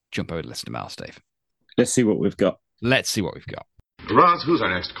jump over to listener mail, Steve? Let's see what we've got. Roz, who's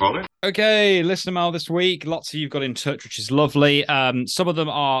our next caller? Okay, listener mail this week. Lots of you've got in touch, which is lovely. Some of them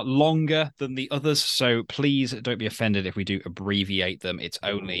are longer than the others, so please don't be offended if we do abbreviate them. It's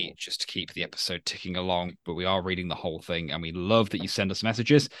only just to keep the episode ticking along, but we are reading the whole thing, and we love that you send us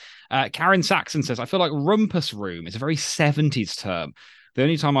messages. Karen Saxon says, I feel like rumpus room is a very 70s term. The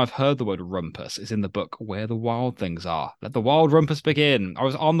only time I've heard the word rumpus is in the book Where the Wild Things Are. Let the wild rumpus begin. I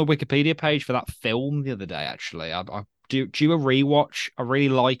was on the Wikipedia page for that film the other day, actually. I do a rewatch. I really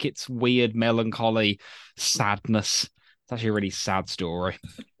like its weird melancholy sadness. It's actually a really sad story.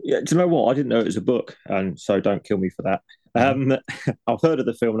 Yeah, do you know what? I didn't know it was a book, and so don't kill me for that. I've heard of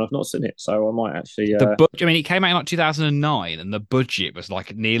the film and I've not seen it, so I might actually. It came out in like 2009, and the budget was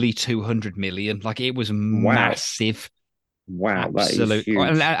like nearly 200 million. Like it was massive. Wow, absolute. That is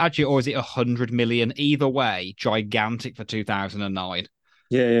huge. Actually, or is it 100 million? Either way, gigantic for 2009.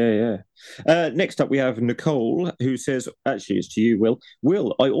 Yeah. Next up, we have Nicole, who says, actually, it's to you, Will.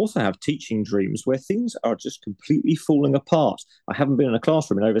 Will, I also have teaching dreams where things are just completely falling apart. I haven't been in a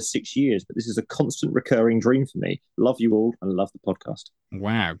classroom in over 6 years, but this is a constant recurring dream for me. Love you all and love the podcast.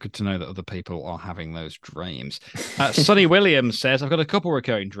 Wow, good to know that other people are having those dreams. Sonny Williams says, I've got a couple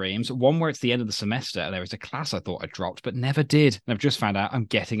recurring dreams. One where it's the end of the semester and there is a class I thought I dropped, but never did. And I've just found out I'm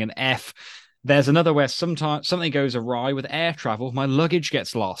getting an F. There's another where sometimes something goes awry with air travel. My luggage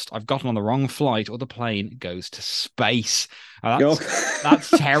gets lost. I've gotten on the wrong flight or the plane goes to space.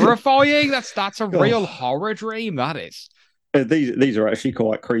 That's terrifying. That's a real horror dream, that is. These are actually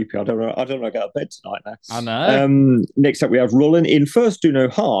quite creepy. I don't know. I go to bed tonight now. I know. Next up, we have Roland in First Do No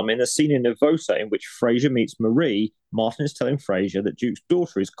Harm. In a scene in Nevota in which Frasier meets Marie, Martin is telling Frasier that Duke's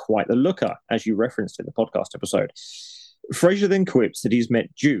daughter is quite the looker, as you referenced in the podcast episode. Frasier then quips that he's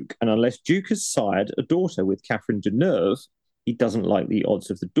met Duke, and unless Duke has sired a daughter with Catherine Deneuve, he doesn't like the odds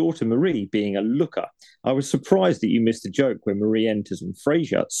of the daughter Marie being a looker. I was surprised that you missed the joke where Marie enters and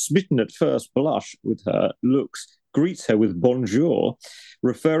Frasier, smitten at first blush with her looks, greets her with bonjour,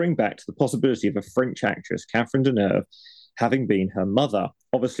 referring back to the possibility of a French actress, Catherine Deneuve, having been her mother.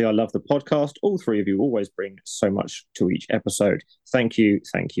 Obviously, I love the podcast. All three of you always bring so much to each episode. Thank you,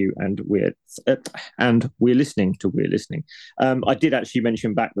 and we're listening to We're Listening. I did actually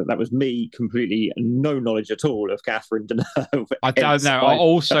mention back that was me, completely no knowledge at all of Catherine Deneuve. I don't know.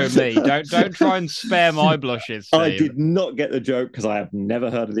 Also me. Don't try and spare my blushes, Steve. I did not get the joke because I have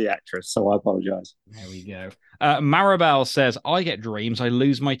never heard of the actress, so I apologise. There we go. Maribel says, I get dreams, I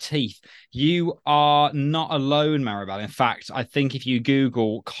lose my teeth. You are not alone, Maribel. In fact, I think if you Google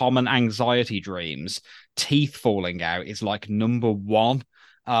common anxiety dreams, teeth falling out is like number one.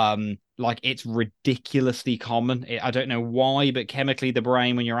 Like it's ridiculously common. I don't know why, but chemically the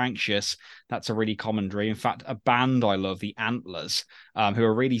brain, when you're anxious, that's a really common dream. In fact, a band I love, the Antlers, who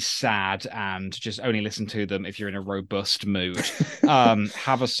are really sad and just only listen to them if you're in a robust mood,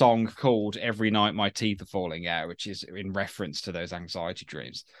 have a song called Every Night My Teeth Are Falling Out, which is in reference to those anxiety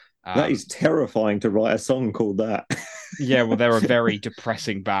dreams. That is terrifying to write a song called that. Yeah, well, they're a very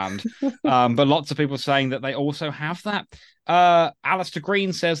depressing band. But lots of people saying that they also have that. Alistair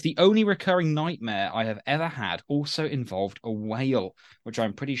Green says, the only recurring nightmare I have ever had also involved a whale, which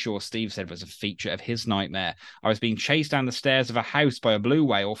I'm pretty sure Steve said was a feature of his nightmare. I was being chased down the stairs of a house by a blue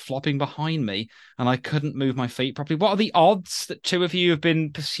whale flopping behind me, and I couldn't move my feet properly. What are the odds that two of you have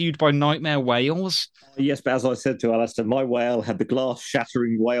been pursued by nightmare whales? Yes, but as I said to Alistair, my whale had the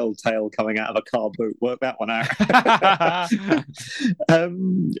glass-shattering whale tail coming out of a car boot. Work that one out.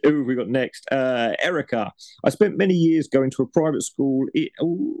 Who have we got next? Erica. I spent many years going to a private school.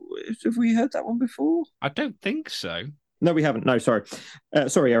 Have we heard that one before? I don't think so. No, we haven't. No, sorry.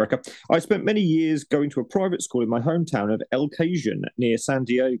 Sorry, Erica. I spent many years going to a private school in my hometown of El Cajun near San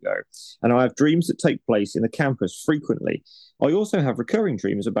Diego, and I have dreams that take place in the campus frequently. I also have recurring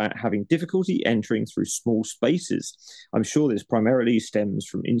dreams about having difficulty entering through small spaces. I'm sure this primarily stems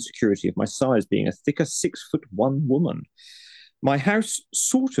from insecurity of my size being a thicker 6'1" woman. My house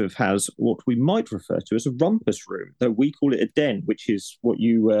sort of has what we might refer to as a rumpus room, though we call it a den, which is what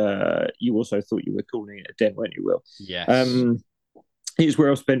you also thought you were calling it a den, weren't you, Will? Yes. It's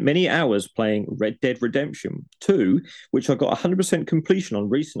where I've spent many hours playing Red Dead Redemption 2, which I got 100% completion on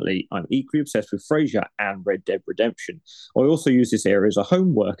recently. I'm equally obsessed with Frasier and Red Dead Redemption. I also use this area as a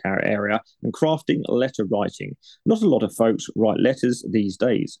home workout area and crafting letter writing. Not a lot of folks write letters these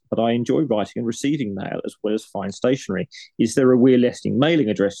days, but I enjoy writing and receiving mail as well as fine stationery. Is there a We're Listing mailing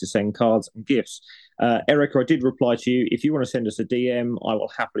address to send cards and gifts? Erica, I did reply to you. If you want to send us a DM, I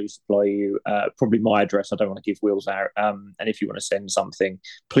will happily supply you probably my address. I don't want to give Will's out. And if you want to send something,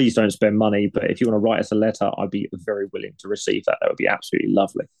 please don't spend money. But if you want to write us a letter, I'd be very willing to receive that. That would be absolutely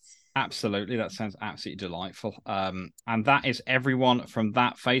lovely. Absolutely. That sounds absolutely delightful. And that is everyone from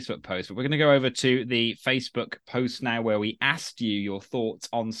that Facebook post. But we're going to go over to the Facebook post now where we asked you your thoughts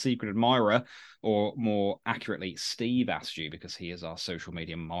on Secret Admirer, or more accurately, Steve asked you because he is our social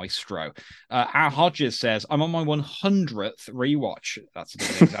media maestro. Al Hodges says, I'm on my 100th rewatch. That's a bit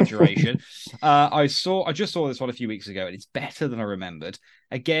of an exaggeration. I just saw this one a few weeks ago and it's better than I remembered.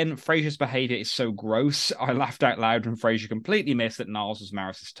 Again, Frasier's behavior is so gross. I laughed out loud when Frasier completely missed that Niles was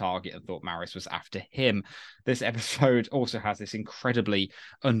Maris's target and thought Maris was after him. This episode also has this incredibly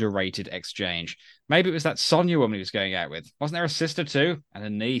underrated exchange. Maybe it was that Sonia woman he was going out with. Wasn't there a sister too? And a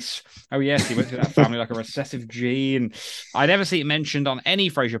niece. Oh, yes, he went through that family like a recessive gene. I never see it mentioned on any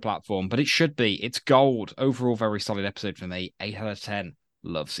Frasier platform, but it should be. It's gold. Overall, very solid episode for me. 8 out of 10.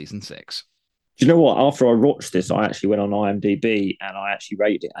 Love season 6. Do you know what? After I watched this, I actually went on IMDb and I actually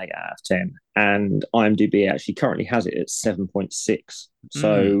rated it 8 out of 10. And IMDb actually currently has it at 7.6.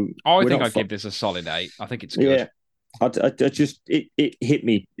 So I think I'd give this a solid 8. I think it's good. Yeah. I just it hit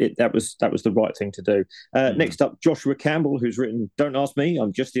me. That was the right thing to do. Next up, Joshua Campbell, who's written, "Don't ask me,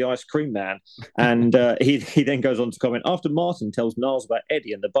 I'm just the ice cream man," and he then goes on to comment. After Martin tells Niles about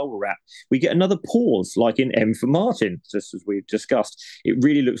Eddie and the bubble wrap, we get another pause, like in M for Martin, just as we've discussed. It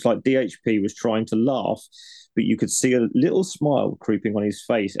really looks like DHP was trying to laugh, but you could see a little smile creeping on his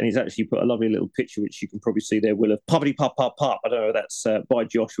face, and he's actually put a lovely little picture, which you can probably see there, Will, of puppity pop pop pop. I don't know if that's by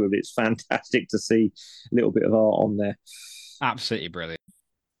Joshua, but it's fantastic to see a little bit of art on there. Absolutely brilliant.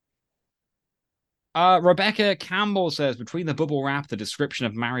 Rebecca Campbell says, between the bubble wrap, the description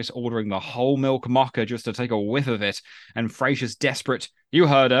of Maris ordering the whole milk mocha just to take a whiff of it, and Frasier's desperate, you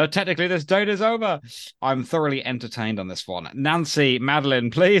heard her, technically this date is over. I'm thoroughly entertained on this one. Nancy, Madeline,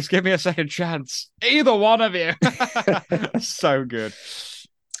 please give me a second chance. Either one of you. So good.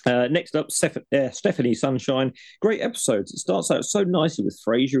 Next up, Stephanie Sunshine. Great episodes. It starts out so nicely with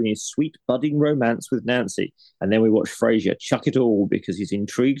Frasier and his sweet budding romance with Nancy. And then we watch Frasier chuck it all because he's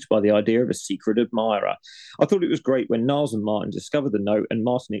intrigued by the idea of a secret admirer. I thought it was great when Niles and Martin discovered the note and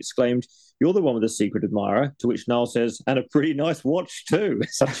Martin exclaimed, "You're the one with a secret admirer," to which Niles says, "And a pretty nice watch too."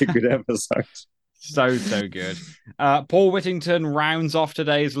 Such a good episode. So good. Paul Whittington rounds off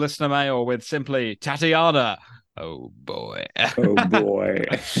today's listener mail with simply, Tatiana. Oh boy. Oh boy.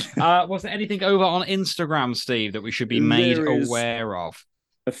 Was there anything over on Instagram, Steve, that we should be made aware of?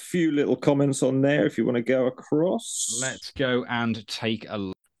 A few little comments on there if you want to go across. Let's go and take a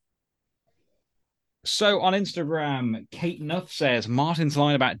look. So on Instagram, Kate Nuff says Martin's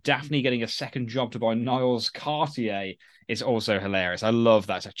line about Daphne getting a second job to buy Niles Cartier is also hilarious. I love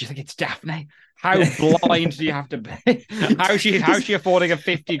that. Do you think it's Daphne? How blind do you have to be? How's she affording a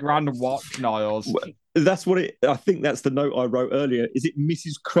 50 grand watch, Niles? That's what it. I think that's the note I wrote earlier. Is it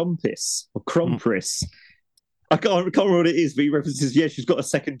Mrs. Crumpus or Crumpris? I can't remember what it is, but he references, yeah, she's got a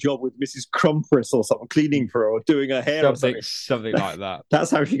second job with Mrs. Crumpris or something, cleaning for her or doing her hair something like that.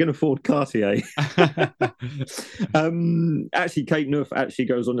 That's how she can afford Cartier. Actually, Kate Nuff actually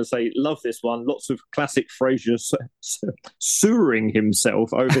goes on to say, love this one. Lots of classic Frasier sewering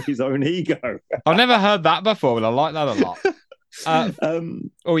himself over his own ego. I've never heard that before, but I like that a lot.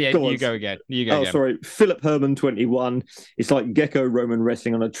 You go again. Sorry, Philip Herman 21. It's like Gecko Roman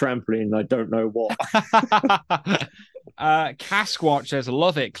wrestling on a trampoline. I don't know what. Caskwatch says,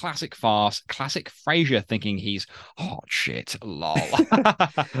 love it. Classic farce. Classic Frasier thinking he's hot shit. Lol.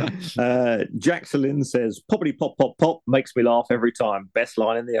 Jaxalyn says, poppity pop pop pop makes me laugh every time. Best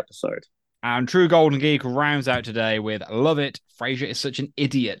line in the episode. And True Golden Geek rounds out today with, love it. Frasier is such an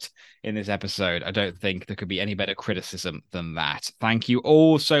idiot in this episode. I don't think there could be any better criticism than that. Thank you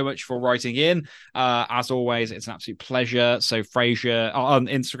all so much for writing in. As always, it's an absolute pleasure. So Frasier on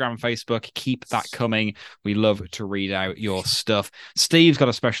Instagram and Facebook, keep that coming. We love to read out your stuff. Steve's got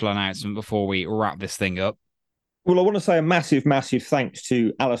a special announcement before we wrap this thing up. Well, I want to say a massive, massive thanks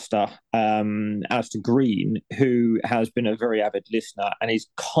to Alistair Green, who has been a very avid listener and he's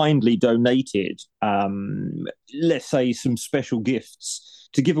kindly donated, let's say, some special gifts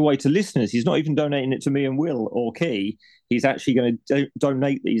to give away to listeners. He's not even donating it to me and Will or Key. He's actually going to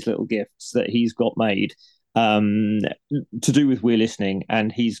donate these little gifts that he's got made to do with We're Listening,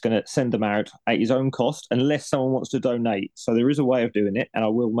 and he's going to send them out at his own cost unless someone wants to donate. So there is a way of doing it, and I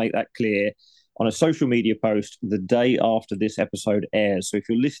will make that clear on a social media post the day after this episode airs. So if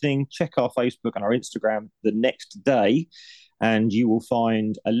you're listening, check our Facebook and our Instagram the next day, and you will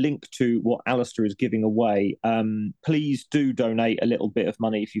find a link to what Alistair is giving away. Please do donate a little bit of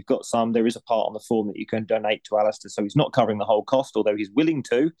money if you've got some. There is a part on the form that you can donate to Alistair, so he's not covering the whole cost, although he's willing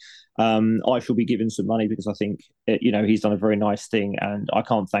to. I shall be giving some money because I think he's done a very nice thing, and I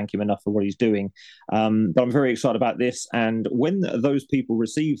can't thank him enough for what he's doing. But I'm very excited about this, and when those people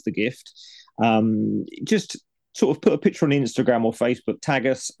receive the gift, just sort of put a picture on Instagram or Facebook, tag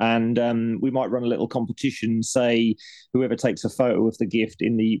us, and we might run a little competition. Say whoever takes a photo of the gift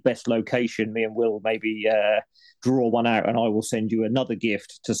in the best location, me and Will maybe draw one out, and I will send you another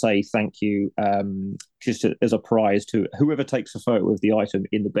gift to say thank you, just as a prize to whoever takes a photo of the item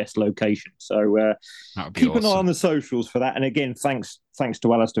in the best location. So keep an eye on the socials for that. And again, thanks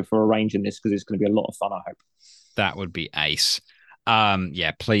to Alistair for arranging this, because it's going to be a lot of fun, I hope. That would be ace.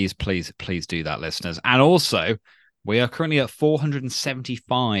 Please do that, listeners. And also, we are currently at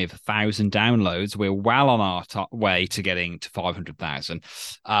 475,000 downloads. We're well on our way to getting to 500,000.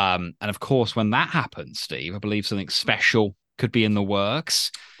 And of course, when that happens, Steve, I believe something special could be in the works.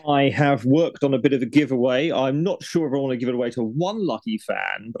 I have worked on a bit of a giveaway. I'm not sure if I want to give it away to one lucky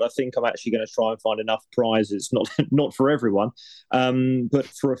fan, but I think I'm actually going to try and find enough prizes, not for everyone, but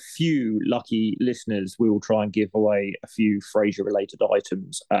for a few lucky listeners, we will try and give away a few Frasier-related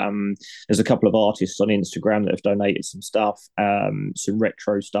items. There's a couple of artists on Instagram that have donated some stuff, some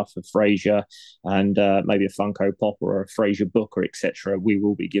retro stuff of Frasier, and maybe a Funko Pop or a Frasier book or etc. We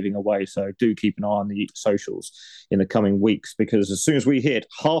will be giving away, so do keep an eye on the socials in the coming weeks, because as soon as we hit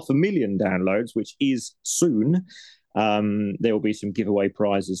 500,000 downloads, which is soon, there will be some giveaway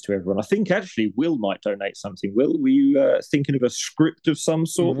prizes to everyone. I think actually Will might donate something. Will, were you thinking of a script of some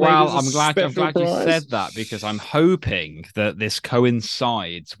sort? Well, I'm glad you said that, because I'm hoping that this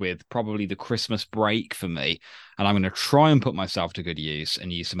coincides with probably the Christmas break for me, and I'm going to try and put myself to good use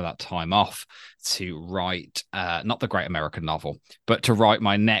and use some of that time off to write, not the Great American Novel, but to write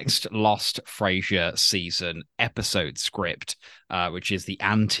my next Lost Frasier season episode script, which is the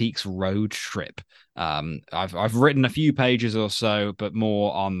Antiques Road Trip. I've written a few pages or so, but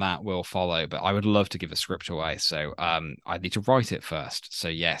more on that will follow. But I would love to give a script away, so I need to write it first. So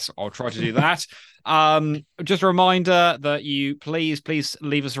yes, I'll try to do that. Just a reminder that you please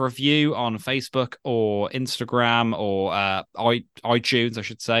leave us a review on Facebook or Instagram or iTunes, I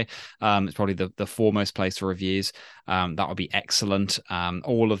should say. It's probably the foremost place for reviews. That would be excellent.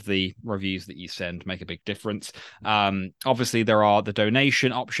 All of the reviews that you send make a big difference. Obviously, there are the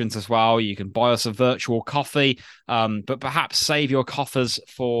donation options as well. You can buy us a virtual coffee, but perhaps save your coffers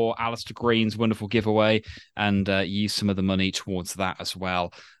for Alistair Green's wonderful giveaway and use some of the money towards that as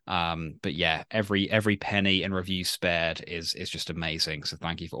well. But yeah, every penny and review spared is just amazing. So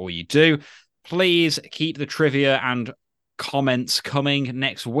thank you for all you do. Please keep the trivia and comments coming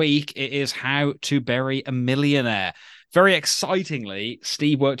next week. It is How to Bury a Millionaire. Very excitingly,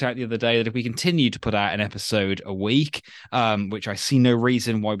 Steve worked out the other day that if we continue to put out an episode a week, which I see no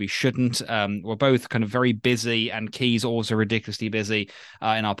reason why we shouldn't, we're both kind of very busy, and Key's also ridiculously busy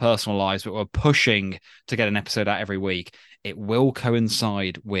in our personal lives, but we're pushing to get an episode out every week. It will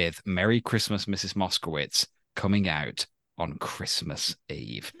coincide with Merry Christmas, Mrs. Moskowitz coming out on Christmas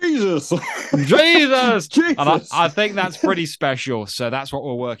Eve. Jesus! And I think that's pretty special. So that's what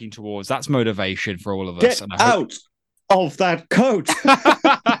we're working towards. That's motivation for all of us. Get out of that coat.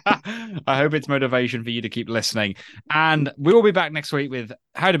 I hope it's motivation for you to keep listening. And we will be back next week with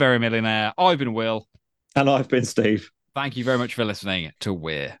How to Bury a Millionaire. I've been Will. And I've been Steve. Thank you very much for listening to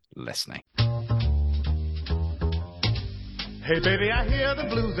We're Listening. Hey, baby, I hear the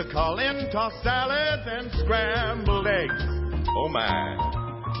blues are calling, tossed salads and scrambled eggs. Oh, my.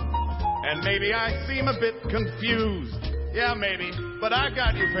 And maybe I seem a bit confused. Yeah, maybe, but I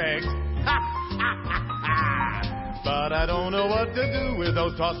got you pegged. But I don't know what to do with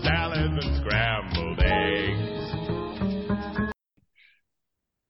those tossed salads and scrambled